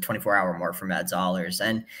 24-hour mark for Matt Zollers.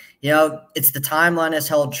 And, it's the timeline that's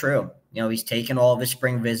held true. He's taken all of his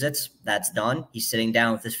spring visits. That's done. He's sitting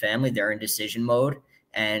down with his family. They're in decision mode,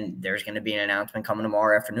 and there's going to be an announcement coming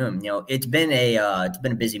tomorrow afternoon. It's been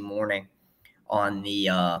a busy morning on the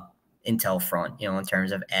intel front, in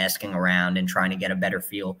terms of asking around and trying to get a better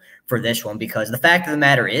feel for this one, because the fact of the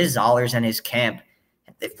matter is Zollers and his camp,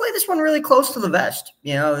 they've played this one really close to the vest.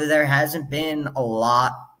 There hasn't been a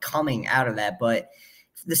lot coming out of that, but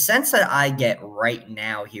the sense that I get right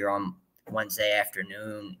now here on Wednesday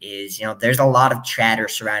afternoon is, there's a lot of chatter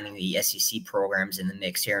surrounding the SEC programs in the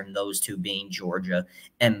mix here, and those two being Georgia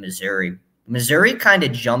and Missouri. Missouri kind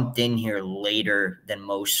of jumped in here later than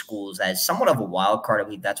most schools as somewhat of a wild card. I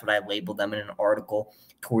believe that's what I labeled them in an article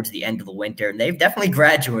towards the end of the winter. And they've definitely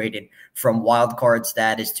graduated from wild card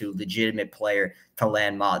status to legitimate player to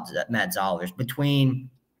land Matt Zollers. Between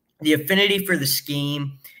the affinity for the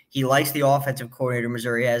scheme, he likes the offensive coordinator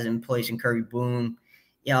Missouri has in place in Kirby Boone.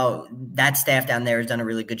 that staff down there has done a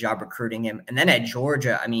really good job recruiting him. And then at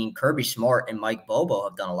Georgia, I mean, Kirby Smart and Mike Bobo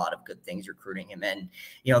have done a lot of good things recruiting him. And,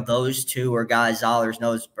 those two are guys Zollers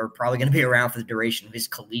knows are probably going to be around for the duration of his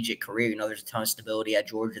collegiate career. There's a ton of stability at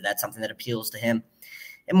Georgia. That's something that appeals to him.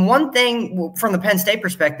 And one thing from the Penn State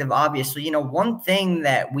perspective, obviously, one thing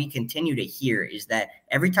that we continue to hear is that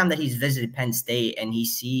every time that he's visited Penn State and he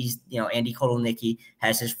sees, Andy Kotelnicki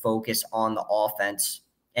has his focus on the offense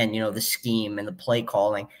and, the scheme and the play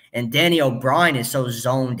calling, and Danny O'Brien is so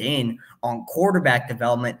zoned in on quarterback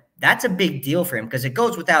development, that's a big deal for him because it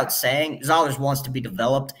goes without saying Zollers wants to be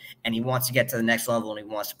developed and he wants to get to the next level and he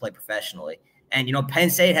wants to play professionally. And, Penn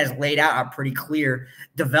State has laid out a pretty clear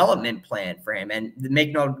development plan for him, and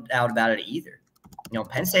make no doubt about it either.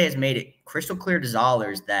 Penn State has made it crystal clear to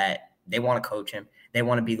Zollers that they want to coach him. They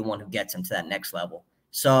want to be the one who gets him to that next level.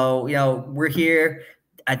 So, we're here.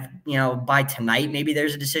 By tonight, maybe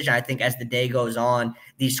there's a decision. I think as the day goes on,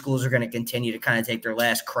 these schools are going to continue to kind of take their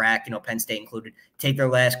last crack, Penn State included, take their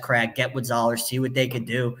last crack, get with Zollers, see what they could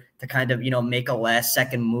do to kind of, make a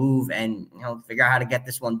last-second move and, figure out how to get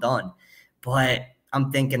this one done. But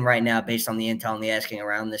I'm thinking right now, based on the intel and the asking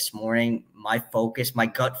around this morning, my focus, my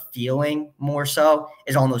gut feeling more so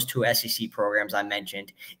is on those two SEC programs I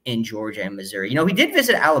mentioned in Georgia and Missouri. He did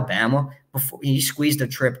visit Alabama before he squeezed a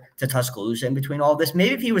trip to Tuscaloosa in between all this.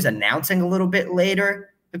 Maybe if he was announcing a little bit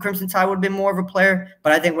later, the Crimson Tide would have been more of a player.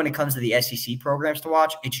 But I think when it comes to the SEC programs to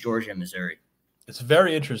watch, it's Georgia and Missouri. It's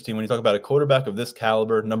very interesting when you talk about a quarterback of this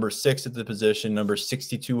caliber, number 6 at the position, number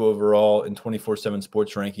 62 overall in 24/7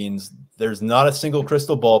 Sports rankings. There's not a single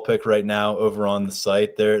crystal ball pick right now over on the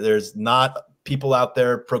site. There's not people out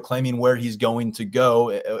there proclaiming where he's going to go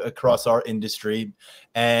across our industry,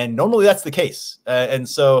 and normally that's the case. And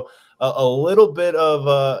so a little bit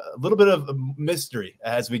of mystery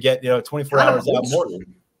as we get 24 hours out more.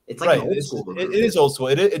 It's like right. It is old school.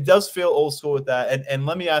 It does feel old school with that. And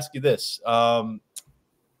let me ask you this,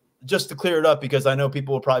 just to clear it up, because I know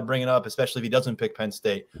people will probably bring it up, especially if he doesn't pick Penn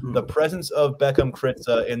State. Mm-hmm. The presence of Beckham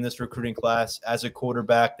Kritza in this recruiting class as a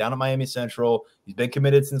quarterback down at Miami Central, he's been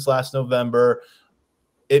committed since last November.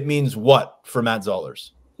 It means what for Matt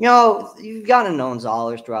Zollers? You've gotten to know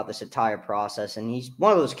Zollers throughout this entire process, and he's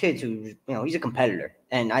one of those kids who, he's a competitor.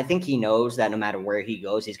 And I think he knows that no matter where he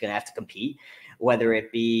goes, he's going to have to compete, whether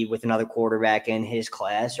it be with another quarterback in his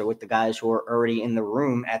class or with the guys who are already in the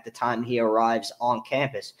room at the time he arrives on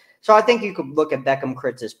campus. So I think you could look at Beckham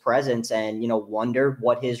Kritza's presence and, wonder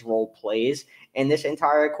what his role plays in this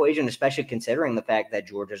entire equation, especially considering the fact that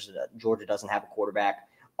Georgia doesn't have a quarterback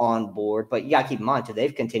on board. But you got to keep in mind, too,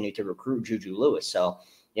 they've continued to recruit Juju Lewis. So,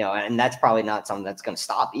 and that's probably not something that's going to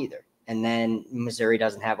stop either. And then Missouri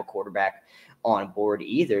doesn't have a quarterback on board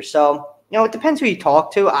either. So, it depends who you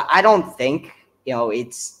talk to. I don't think,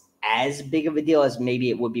 it's as big of a deal as maybe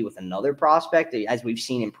it would be with another prospect, as we've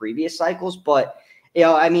seen in previous cycles. But,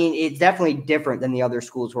 it's definitely different than the other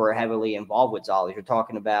schools who are heavily involved with Zollers. You're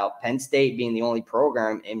talking about Penn State being the only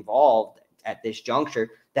program involved at this juncture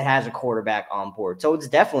that has a quarterback on board. So it's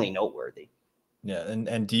definitely noteworthy. Yeah.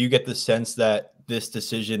 And do you get the sense that this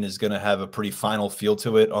decision is going to have a pretty final feel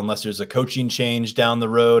to it, unless there's a coaching change down the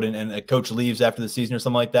road and a coach leaves after the season or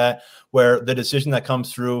something like that, where the decision that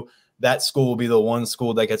comes through, that school will be the one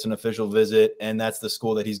school that gets an official visit, and that's the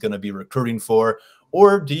school that he's going to be recruiting for?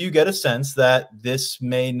 Or do you get a sense that this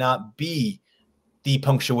may not be the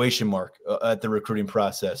punctuation mark at the recruiting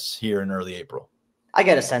process here in early April? I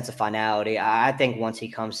get a sense of finality. I think once he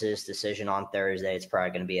comes to this decision on Thursday, it's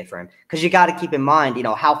probably going to be it for him. Because you got to keep in mind,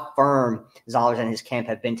 how firm Zollers and his camp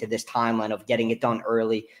have been to this timeline of getting it done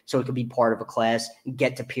early so it could be part of a class,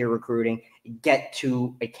 get to peer recruiting, get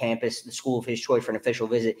to a campus, the school of his choice for an official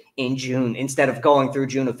visit in June, instead of going through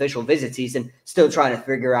June official visit season, still trying to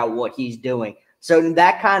figure out what he's doing. So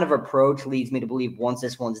that kind of approach leads me to believe once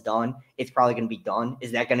this one's done, it's probably going to be done.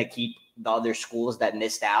 Is that going to keep the other schools that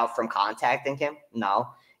missed out from contacting him? No.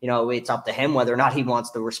 It's up to him whether or not he wants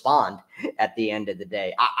to respond at the end of the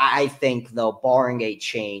day. I think, though, barring a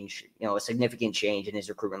change, a significant change in his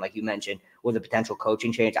recruitment, like you mentioned, with a potential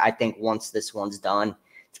coaching change, I think once this one's done,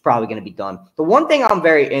 it's probably going to be done. The one thing I'm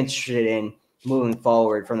very interested in moving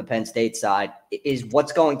forward from the Penn State side is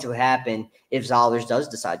what's going to happen if Zollers does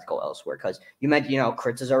decide to go elsewhere. Because you mentioned,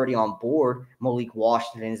 Kritz is already on board. Malik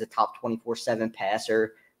Washington is a top 24/7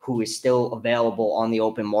 passer who is still available on the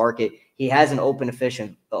open market. He has an open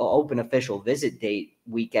official visit date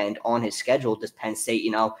weekend on his schedule. Does Penn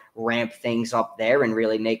State, ramp things up there and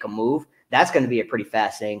really make a move? That's going to be a pretty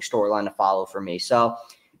fascinating storyline to follow for me. So,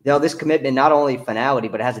 this commitment, not only finality,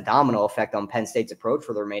 but it has a domino effect on Penn State's approach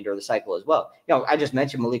for the remainder of the cycle as well. I just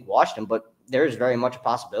mentioned Malik Washington, but there's very much a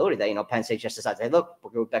possibility that, Penn State just decides, hey, look,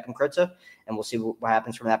 we'll go with Beckham Kritza, and we'll see what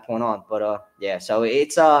happens from that point on. But, so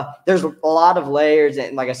it's there's a lot of layers,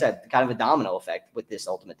 and like I said, kind of a domino effect with this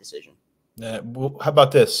ultimate decision. Well, how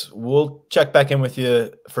about this? We'll check back in with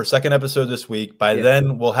you for a second episode this week. By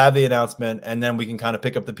then, we'll have the announcement, and then we can kind of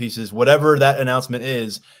pick up the pieces, whatever that announcement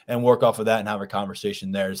is, and work off of that and have a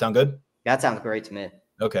conversation there. Sound good? That sounds great to me.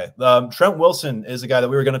 Okay. Trent Wilson is a guy that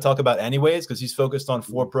we were going to talk about anyways because he's focused on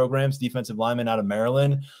 4 programs, defensive lineman out of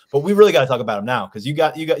Maryland. But we really got to talk about him now because you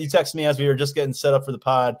texted me as we were just getting set up for the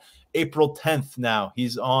pod. April 10th now.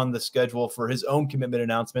 He's on the schedule for his own commitment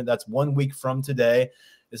announcement. That's 1 week from today.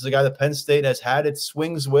 This is a guy that Penn State has had its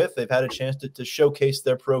swings with. They've had a chance to showcase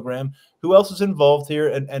their program. Who else is involved here,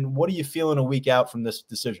 and what are you feeling a week out from this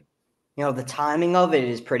decision? The timing of it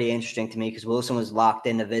is pretty interesting to me because Wilson was locked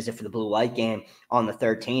in to visit for the Blue-White game on the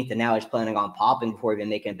 13th, and now he's planning on popping before even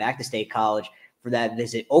making it back to State College for that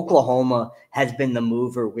visit. Oklahoma has been the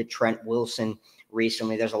mover with Trent Wilson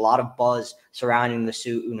recently. There's a lot of buzz surrounding the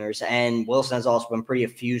Sooners, and Wilson has also been pretty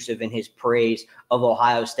effusive in his praise of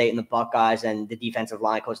Ohio State and the Buckeyes and the defensive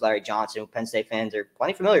line coach Larry Johnson, who Penn State fans are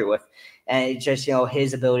plenty familiar with. And it's just,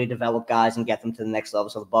 his ability to develop guys and get them to the next level.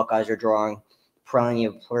 So the Buckeyes are drawing plenty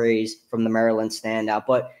of praise from the Maryland standout.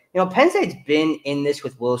 But, Penn State's been in this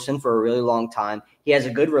with Wilson for a really long time. He has a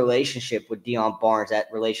good relationship with Deion Barnes. That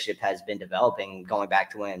relationship has been developing going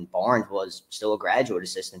back to when Barnes was still a graduate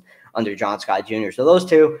assistant under John Scott Jr. So those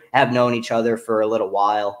two have known each other for a little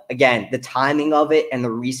while. Again, the timing of it and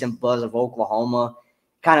the recent buzz of Oklahoma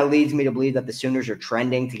kind of leads me to believe that the Sooners are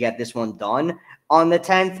trending to get this one done on the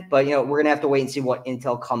 10th. But, we're going to have to wait and see what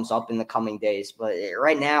intel comes up in the coming days. But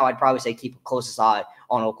right now, I'd probably say keep a closest eye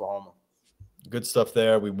on Oklahoma. Good stuff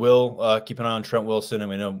there. We will keep an eye on Trent Wilson, and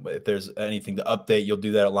we know if there's anything to update, you'll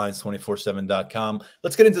do that at Lions247.com.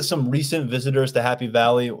 Let's get into some recent visitors to Happy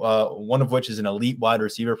Valley, one of which is an elite wide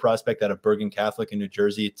receiver prospect out of Bergen Catholic in New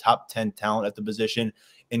Jersey, top 10 talent at the position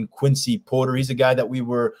in Quincy Porter. He's a guy that we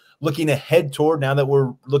were looking ahead toward. Now that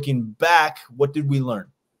we're looking back, what did we learn?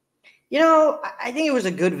 I think it was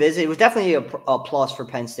a good visit. It was definitely a plus for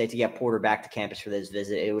Penn State to get Porter back to campus for this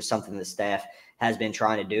visit. It was something the staff has been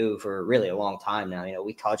trying to do for really a long time now.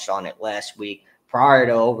 We touched on it last week. Prior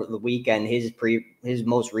to over the weekend, his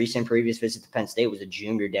most recent previous visit to Penn State was a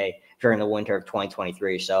junior day during the winter of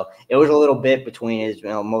 2023. So it was a little bit between his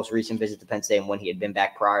most recent visit to Penn State and when he had been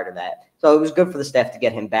back prior to that. So it was good for the staff to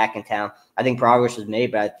get him back in town. I think progress was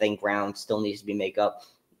made, but I think ground still needs to be made up.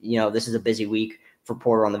 This is a busy week for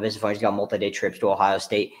Porter on the visit front. He's got multi-day trips to Ohio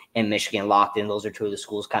State and Michigan locked in. Those are two of the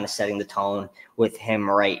schools kind of setting the tone with him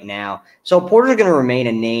right now. So Porter's going to remain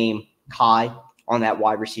a name high on that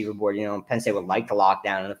wide receiver board. Penn State would like to lock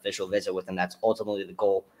down an official visit with him. That's ultimately the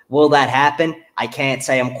goal. Will that happen? I can't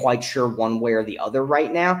say I'm quite sure one way or the other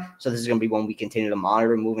right now. So this is going to be one we continue to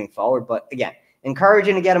monitor moving forward. But again,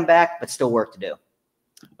 encouraging to get him back, but still work to do.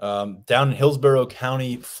 Down in Hillsborough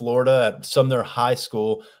County, Florida, at Sumner High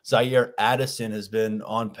School, Zaire Addison has been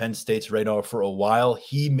on Penn State's radar for a while.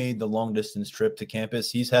 He made the long-distance trip to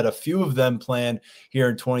campus. He's had a few of them planned here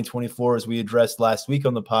in 2024, as we addressed last week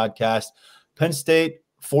on the podcast. Penn State,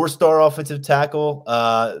 4-star offensive tackle,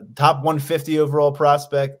 top 150 overall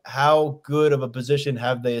prospect. How good of a position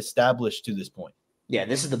have they established to this point? Yeah,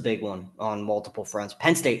 this is the big one on multiple fronts.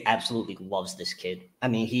 Penn State absolutely loves this kid. I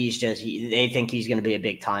mean, they think he's going to be a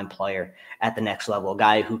big-time player at the next level, a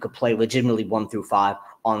guy who could play legitimately 1 through 5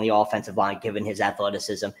 on the offensive line, given his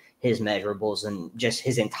athleticism, his measurables, and just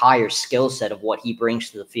his entire skill set of what he brings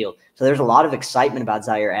to the field. So there's a lot of excitement about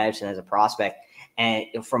Zaire Addison as a prospect. And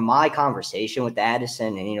from my conversation with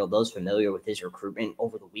Addison and, those familiar with his recruitment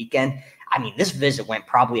over the weekend, I mean, this visit went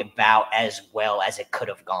probably about as well as it could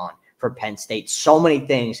have gone for Penn State. So many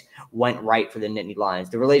things went right for the Nittany Lions.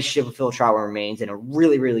 The relationship with Phil Trotwood remains in a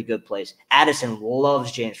really, really good place. Addison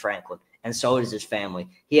loves James Franklin, and so does his family.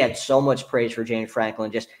 He had so much praise for James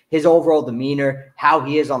Franklin, just his overall demeanor, how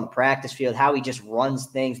he is on the practice field, how he just runs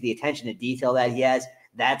things, the attention to detail that he has.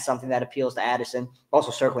 That's something that appeals to Addison. Also,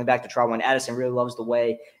 circling back to Trotwood, Addison really loves the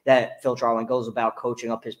way that Phil Trotwood goes about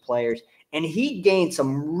coaching up his players. And he gained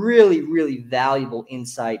some really, really valuable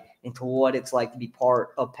insight into what it's like to be part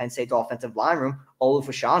of Penn State's offensive line room. Olu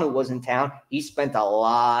Fashanu was in town. He spent a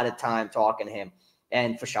lot of time talking to him.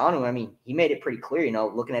 And Fashanu, I mean, he made it pretty clear,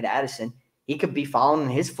 looking at Addison, he could be following in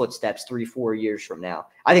his footsteps 3-4 years from now.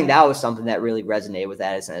 I think that was something that really resonated with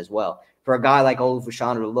Addison as well. For a guy like Olu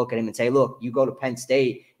Fashanu to look at him and say, look, you go to Penn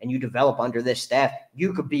State and you develop under this staff,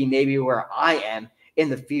 you could be maybe where I am in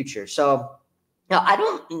the future. So Now, I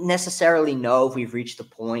don't necessarily know if we've reached the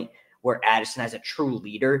point where Addison has a true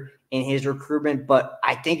leader in his recruitment, but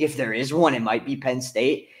I think if there is one, it might be Penn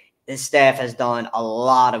State. This staff has done a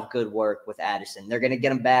lot of good work with Addison. They're going to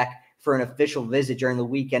get him back for an official visit during the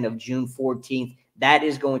weekend of June 14th. That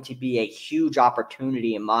is going to be a huge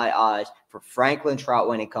opportunity in my eyes for Franklin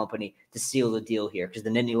Troutwine and company to seal the deal here, because the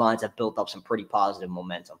Nittany Lions have built up some pretty positive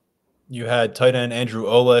momentum. You had tight end Andrew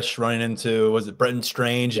Olesh running into, was it Brenton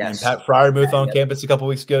Strange and Yes. Pat Fryermuth on campus a couple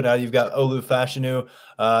weeks ago. Now you've got Olu Fashanu,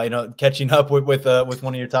 catching up with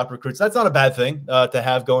one of your top recruits. That's not a bad thing to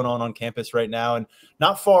have going on campus right now, and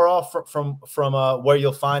not far off from where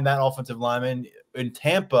you'll find that offensive lineman in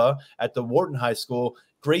Tampa at the Wharton High School.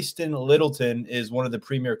 Grayston Littleton is one of the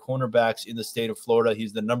premier cornerbacks in the state of Florida.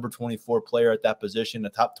 He's the number 24 player at that position,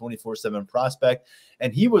 a top 24/7 prospect.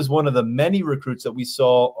 And he was one of the many recruits that we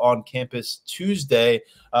saw on campus Tuesday.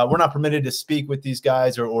 We're not permitted to speak with these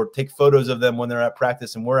guys or take photos of them when they're at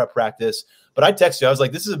practice and we're at practice. But I texted you. I was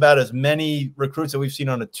like, this is about as many recruits that we've seen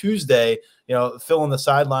on a Tuesday, filling the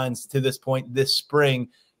sidelines to this point this spring.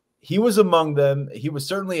 He was among them. He was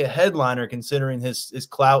certainly a headliner considering his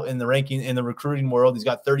clout in the ranking in the recruiting world. He's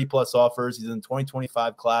got 30-plus offers. He's in the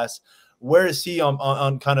 2025 class. Where is he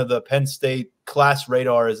on kind of the Penn State class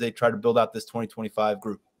radar as they try to build out this 2025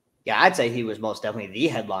 group? Yeah, I'd say he was most definitely the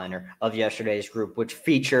headliner of yesterday's group, which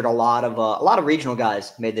featured a lot of regional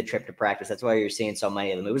guys made the trip to practice. That's why you're seeing so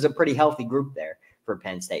many of them. It was a pretty healthy group there for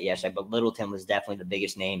Penn State yesterday, but Littleton was definitely the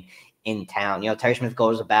biggest name in town. Terry Smith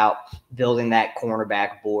goes about building that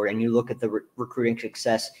cornerback board, and you look at the recruiting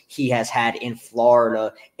success he has had in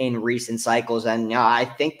Florida in recent cycles, and I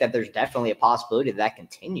think that there's definitely a possibility that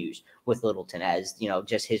continues with Littleton as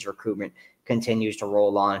just his recruitment continues to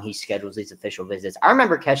roll on. He schedules these official visits. I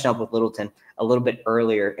remember catching up with Littleton a little bit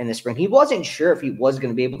earlier in the spring. He wasn't sure if he was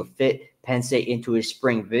going to be able to fit Penn State into his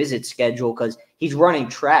spring visit schedule because he's running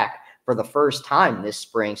track for the first time this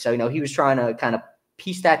spring. So, he was trying to kind of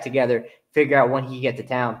piece that together, figure out when he could get to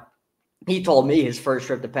town. He told me his first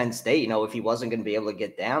trip to Penn State, if he wasn't going to be able to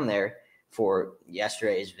get down there for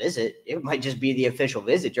yesterday's visit, it might just be the official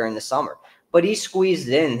visit during the summer. But he squeezed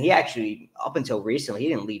in. He actually, up until recently, he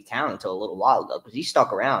didn't leave town until a little while ago because he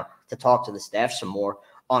stuck around to talk to the staff some more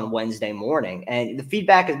on Wednesday morning. And the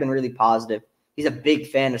feedback has been really positive. He's a big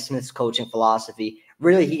fan of Smith's coaching philosophy.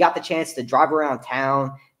 Really, he got the chance to drive around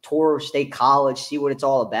town, tour State College, see what it's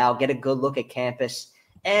all about, get a good look at campus.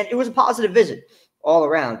 And it was a positive visit all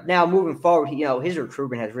around. Now, moving forward, his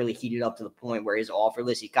recruitment has really heated up to the point where his offer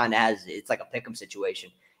list, he kind of has, it's like a pick'em situation.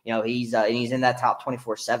 He's in that top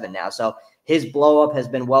 24/7 now. So his blow up has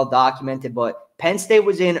been well documented, but Penn State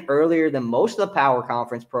was in earlier than most of the power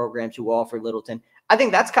conference programs who offered Littleton. I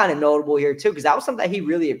think that's kind of notable here too, because that was something that he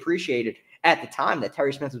really appreciated at the time, that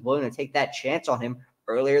Terry Smith was willing to take that chance on him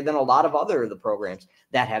earlier than a lot of other of the programs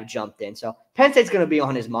that have jumped in. So Penn State's going to be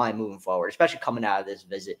on his mind moving forward, especially coming out of this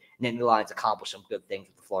visit. Nittany Lions accomplished some good things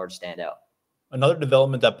with the Florida standout. Another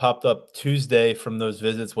development that popped up Tuesday from those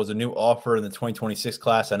visits was a new offer in the 2026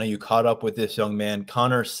 class. I know you caught up with this young man,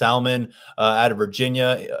 Connor Salmon, out of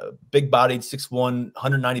Virginia, big-bodied, 6'1",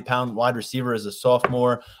 190-pound wide receiver as a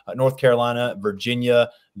sophomore, North Carolina, Virginia,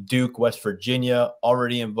 Duke, West Virginia,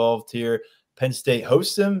 already involved here. Penn State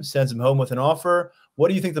hosts him, sends him home with an offer. What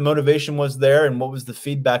do you think the motivation was there, and what was the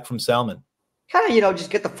feedback from Salmon? Kind of, just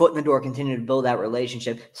get the foot in the door, continue to build that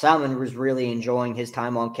relationship. Salmon was really enjoying his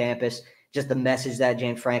time on campus. Just the message that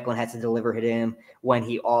James Franklin had to deliver to him when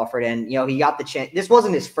he offered. And, he got the chance. This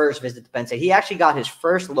wasn't his first visit to Penn State. He actually got his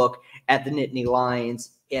first look at the Nittany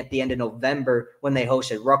Lions at the end of November when they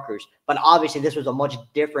hosted Rutgers. But obviously this was a much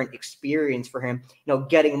different experience for him,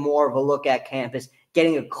 getting more of a look at campus,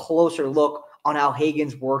 getting a closer look on how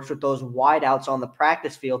Hagans works with those wideouts on the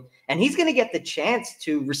practice field. And he's going to get the chance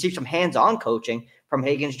to receive some hands-on coaching from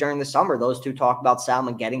Hagans during the summer. Those two talk about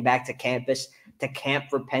Salmon getting back to campus to camp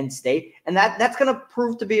for Penn State. And that's going to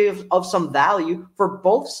prove to be of some value for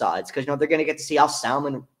both sides because, they're going to get to see how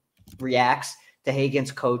Salmon reacts to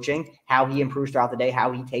Hagans' coaching, how he improves throughout the day,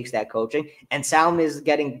 how he takes that coaching. And Salmon is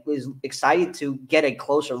excited to get a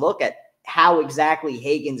closer look at how exactly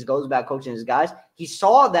Hagans goes about coaching his guys. He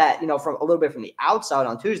saw that, from a little bit from the outside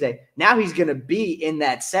on Tuesday. Now he's going to be in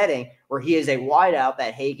that setting where he is a wideout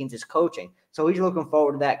that Hagans is coaching. So he's looking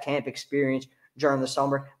forward to that camp experience during the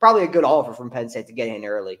summer. Probably a good offer from Penn State to get in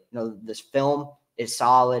early. This film is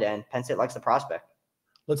solid, and Penn State likes the prospect.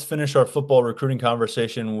 Let's finish our football recruiting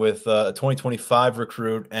conversation with a 2025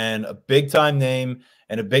 recruit and a big-time name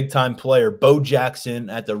and a big-time player, Bo Jackson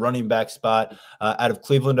at the running back spot out of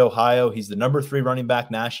Cleveland, Ohio. He's the number 3 running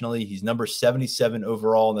back nationally. He's number 77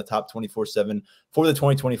 overall in the top 24/7 for the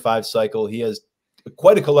 2025 cycle. He has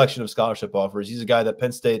quite a collection of scholarship offers. He's a guy that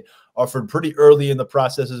Penn State offered pretty early in the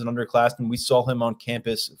process as an underclassman. We saw him on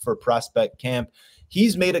campus for prospect camp.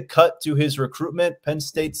 He's made a cut to his recruitment. Penn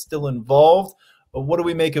State's still involved. But what do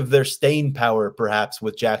we make of their staying power, perhaps,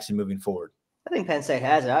 with Jackson moving forward? I think Penn State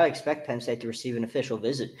has it. I expect Penn State to receive an official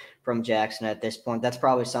visit from Jackson at this point. That's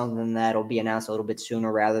probably something that'll be announced a little bit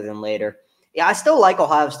sooner rather than later. Yeah, I still like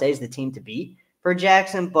Ohio State as the team to beat for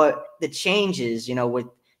Jackson, but the changes, with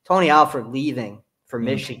Tony Alford leaving for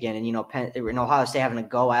Michigan and, Ohio State having to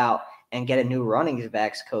go out and get a new running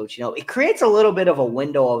backs coach, it creates a little bit of a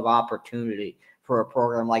window of opportunity for a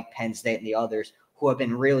program like Penn State and the others who have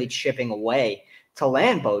been really chipping away to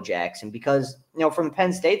land Bo Jackson because, from the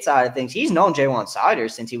Penn State side of things, he's known Jalen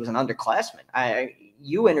Siders since he was an underclassman.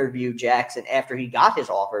 You interviewed Jackson after he got his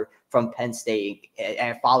offer from Penn State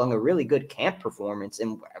following a really good camp performance.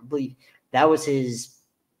 And I believe that was he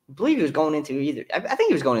was going into I think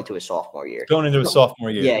he was going into his sophomore year. Going into his sophomore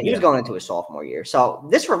year. Yeah, he was going into his sophomore year. So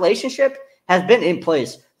this relationship has been in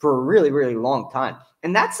place for a really, really long time.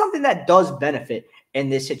 And that's something that does benefit in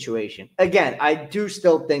this situation. Again, I do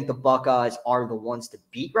still think the Buckeyes are the ones to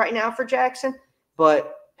beat right now for Jackson,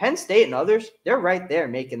 but Penn State and others, they're right there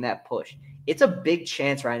making that push. It's a big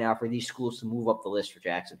chance right now for these schools to move up the list for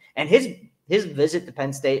Jackson. And his visit to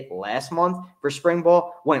Penn State last month for spring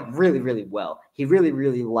ball went really, really well. He really,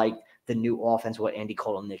 really liked the new offense, what Andy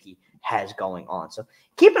Kotelnicki has going on. So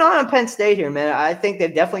keep an eye on Penn State here, man. I think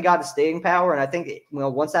they've definitely got the staying power. And I think,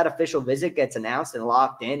 once that official visit gets announced and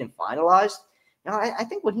locked in and finalized, I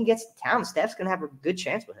think when he gets to town, Steph's going to have a good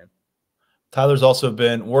chance with him. Tyler's also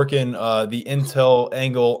been working the intel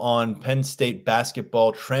angle on Penn State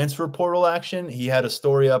basketball transfer portal action. He had a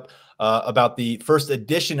story up about the first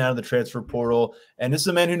edition out of the transfer portal. And this is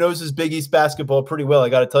a man who knows his Big East basketball pretty well. I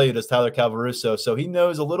got to tell you, does Tyler Calvaruso. So he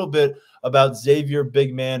knows a little bit about Xavier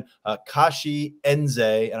big man Kashi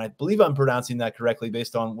Enze. And I believe I'm pronouncing that correctly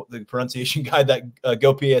based on the pronunciation guide that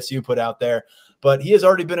Go PSU put out there. But he has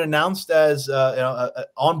already been announced as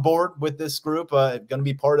on board with this group, going to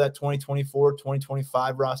be part of that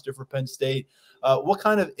 2024-2025 roster for Penn State. What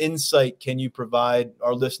kind of insight can you provide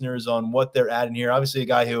our listeners on what they're adding here? Obviously, a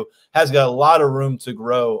guy who has got a lot of room to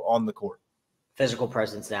grow on the court. Physical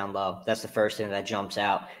presence down low. That's the first thing that jumps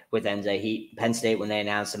out with Enze. Penn State, when they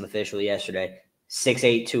announced him officially yesterday,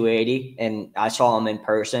 6'8", 280, and I saw him in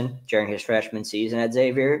person during his freshman season at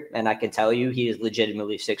Xavier, and I can tell you he is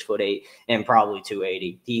legitimately 6'8" and probably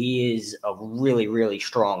 280. He is a really, really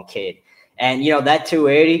strong kid. And, that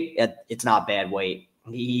 280, it's not bad weight.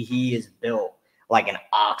 He is built like an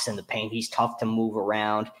ox in the paint. He's tough to move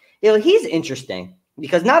around. He's interesting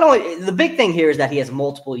because not only – the big thing here is that he has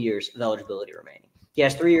multiple years of eligibility remaining. He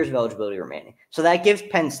has 3 years of eligibility remaining. So that gives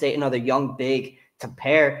Penn State another young big – to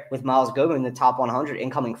pair with Miles Goodwin, the top 100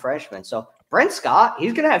 incoming freshman. So Brent Scott,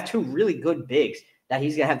 he's going to have 2 really good bigs that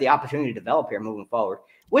he's going to have the opportunity to develop here moving forward.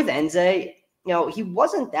 With Enze, he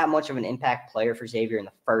wasn't that much of an impact player for Xavier in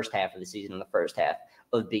the first half of the season, in the first half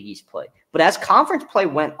of Big East play. But as conference play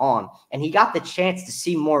went on and he got the chance to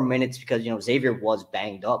see more minutes because, Xavier was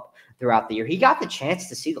banged up throughout the year, he got the chance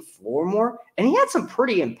to see the floor more, and he had some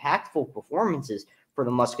pretty impactful performances for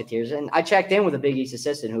the Musketeers. And I checked in with a Big East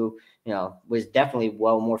assistant who, was definitely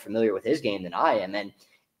well more familiar with his game than I am. And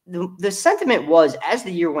the sentiment was, as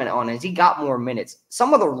the year went on, as he got more minutes,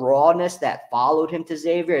 some of the rawness that followed him to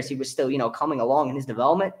Xavier as he was still, coming along in his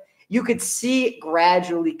development, you could see it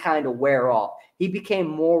gradually kind of wear off. He became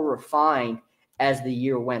more refined as the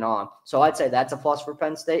year went on. So I'd say that's a plus for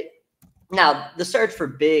Penn State. Now, the search for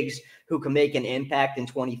bigs who can make an impact in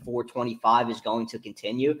 24-25 is going to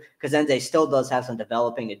continue because Enze still does have some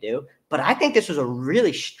developing to do. But I think this was a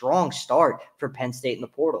really strong start for Penn State in the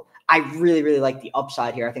portal. I really, really like the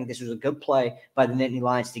upside here. I think this was a good play by the Nittany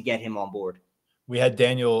Lions to get him on board. We had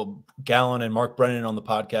Daniel Gallen and Mark Brennan on the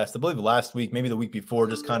podcast, I believe last week, maybe the week before,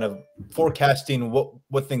 just kind of forecasting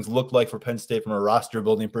what things look like for Penn State from a roster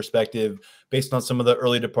building perspective, based on some of the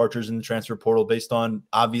early departures in the transfer portal, based on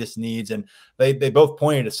obvious needs. And they both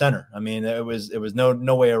pointed to center. I mean, it was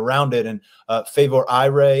no way around it. And Favor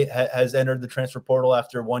Ire has entered the transfer portal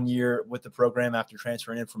after 1 year with the program after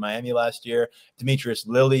transferring in from Miami last year. Demetrius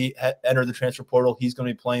Lilly entered the transfer portal. He's going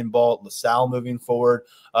to be playing ball at LaSalle moving forward.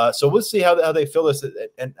 So we'll see how they fill this.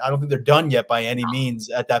 And I don't think they're done yet by any means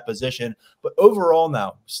at that position. But overall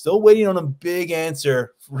now, still waiting on a big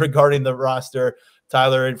answer regarding the roster.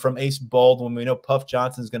 Tyler, from Ace Baldwin, we know Puff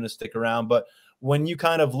Johnson's going to stick around. But when you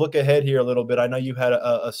kind of look ahead here a little bit, I know you had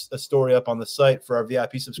a story up on the site for our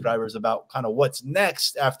VIP subscribers about kind of what's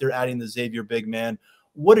next after adding the Xavier big man.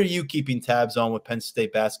 What are you keeping tabs on with Penn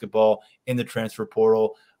State basketball in the transfer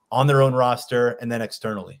portal, on their own roster, and then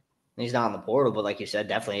externally? He's not in the portal, but like you said,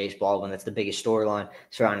 definitely Ace Baldwin. That's the biggest storyline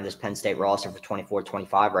surrounding this Penn State roster for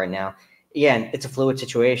 24-25 right now. Again, it's a fluid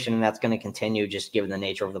situation, and that's going to continue just given the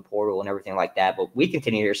nature of the portal and everything like that. But we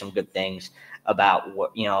continue to hear some good things about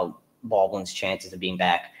what, Baldwin's chances of being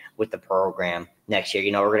back with the program next year.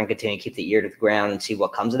 We're going to continue to keep the ear to the ground and see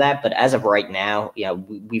what comes of that. But as of right now,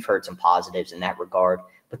 we've heard some positives in that regard.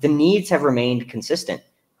 But the needs have remained consistent,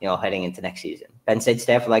 heading into next season. Penn State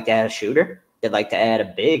staff would like to add a shooter. They'd like to add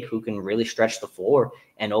a big who can really stretch the floor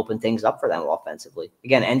and open things up for them offensively.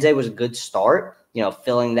 Again, Enze was a good start,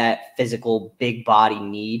 filling that physical big body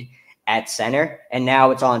need at center. And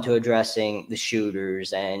now it's on to addressing the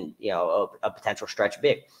shooters and, a potential stretch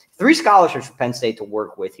big. 3 scholarships for Penn State to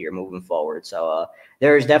work with here moving forward. So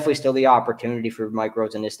there is definitely still the opportunity for Mike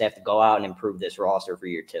Rhodes and his staff to go out and improve this roster for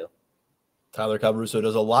year 2. Tyler Calvaruso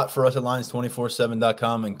does a lot for us at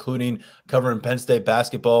Lions247.com, including covering Penn State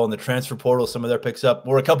basketball and the transfer portal, some of their picks up.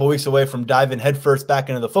 We're a couple weeks away from diving headfirst back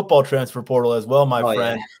into the football transfer portal as well, my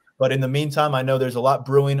friend. Yeah. But in the meantime, I know there's a lot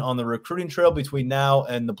brewing on the recruiting trail between now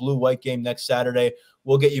and the blue-white game next Saturday.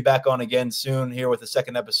 We'll get you back on again soon here with the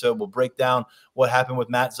second episode. We'll break down what happened with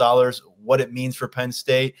Matt Zollers, what it means for Penn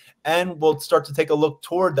State, and we'll start to take a look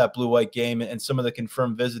toward that blue-white game and some of the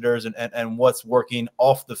confirmed visitors and what's working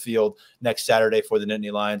off the field next Saturday for the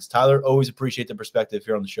Nittany Lions. Tyler, always appreciate the perspective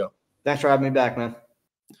here on the show. Thanks for having me back, man.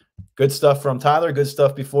 Good stuff from Tyler. Good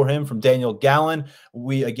stuff before him from Daniel Gallen.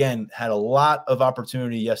 We, again, had a lot of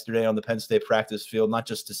opportunity yesterday on the Penn State practice field, not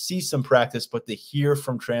just to see some practice, but to hear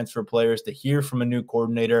from transfer players, to hear from a new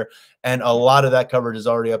coordinator. And a lot of that coverage is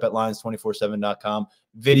already up at Lions247.com.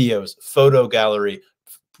 Videos, photo gallery,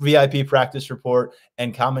 VIP practice report,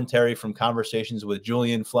 and commentary from conversations with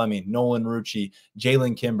Julian Fleming, Nolan Rucci,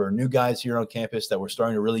 Jalen Kimber, new guys here on campus that we're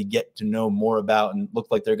starting to really get to know more about and look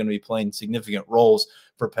like they're going to be playing significant roles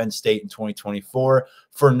for Penn State in 2024.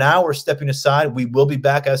 For now, we're stepping aside. We will be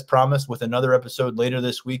back as promised with another episode later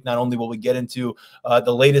this week. Not only will we get into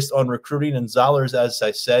the latest on recruiting and Zollers, as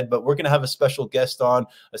I said, but we're going to have a special guest on,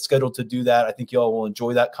 scheduled to do that. I think you all will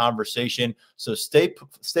enjoy that conversation. So stay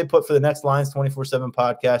put for the next Lions 24/7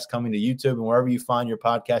 podcast coming to YouTube and wherever you find your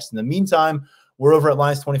podcast. In the meantime, we're over at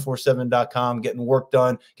Lions247.com, getting work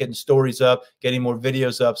done, getting stories up, getting more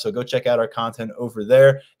videos up. So go check out our content over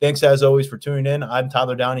there. Thanks, as always, for tuning in. I'm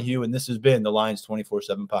Tyler Donahue, and this has been the Lions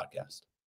 24/7 podcast.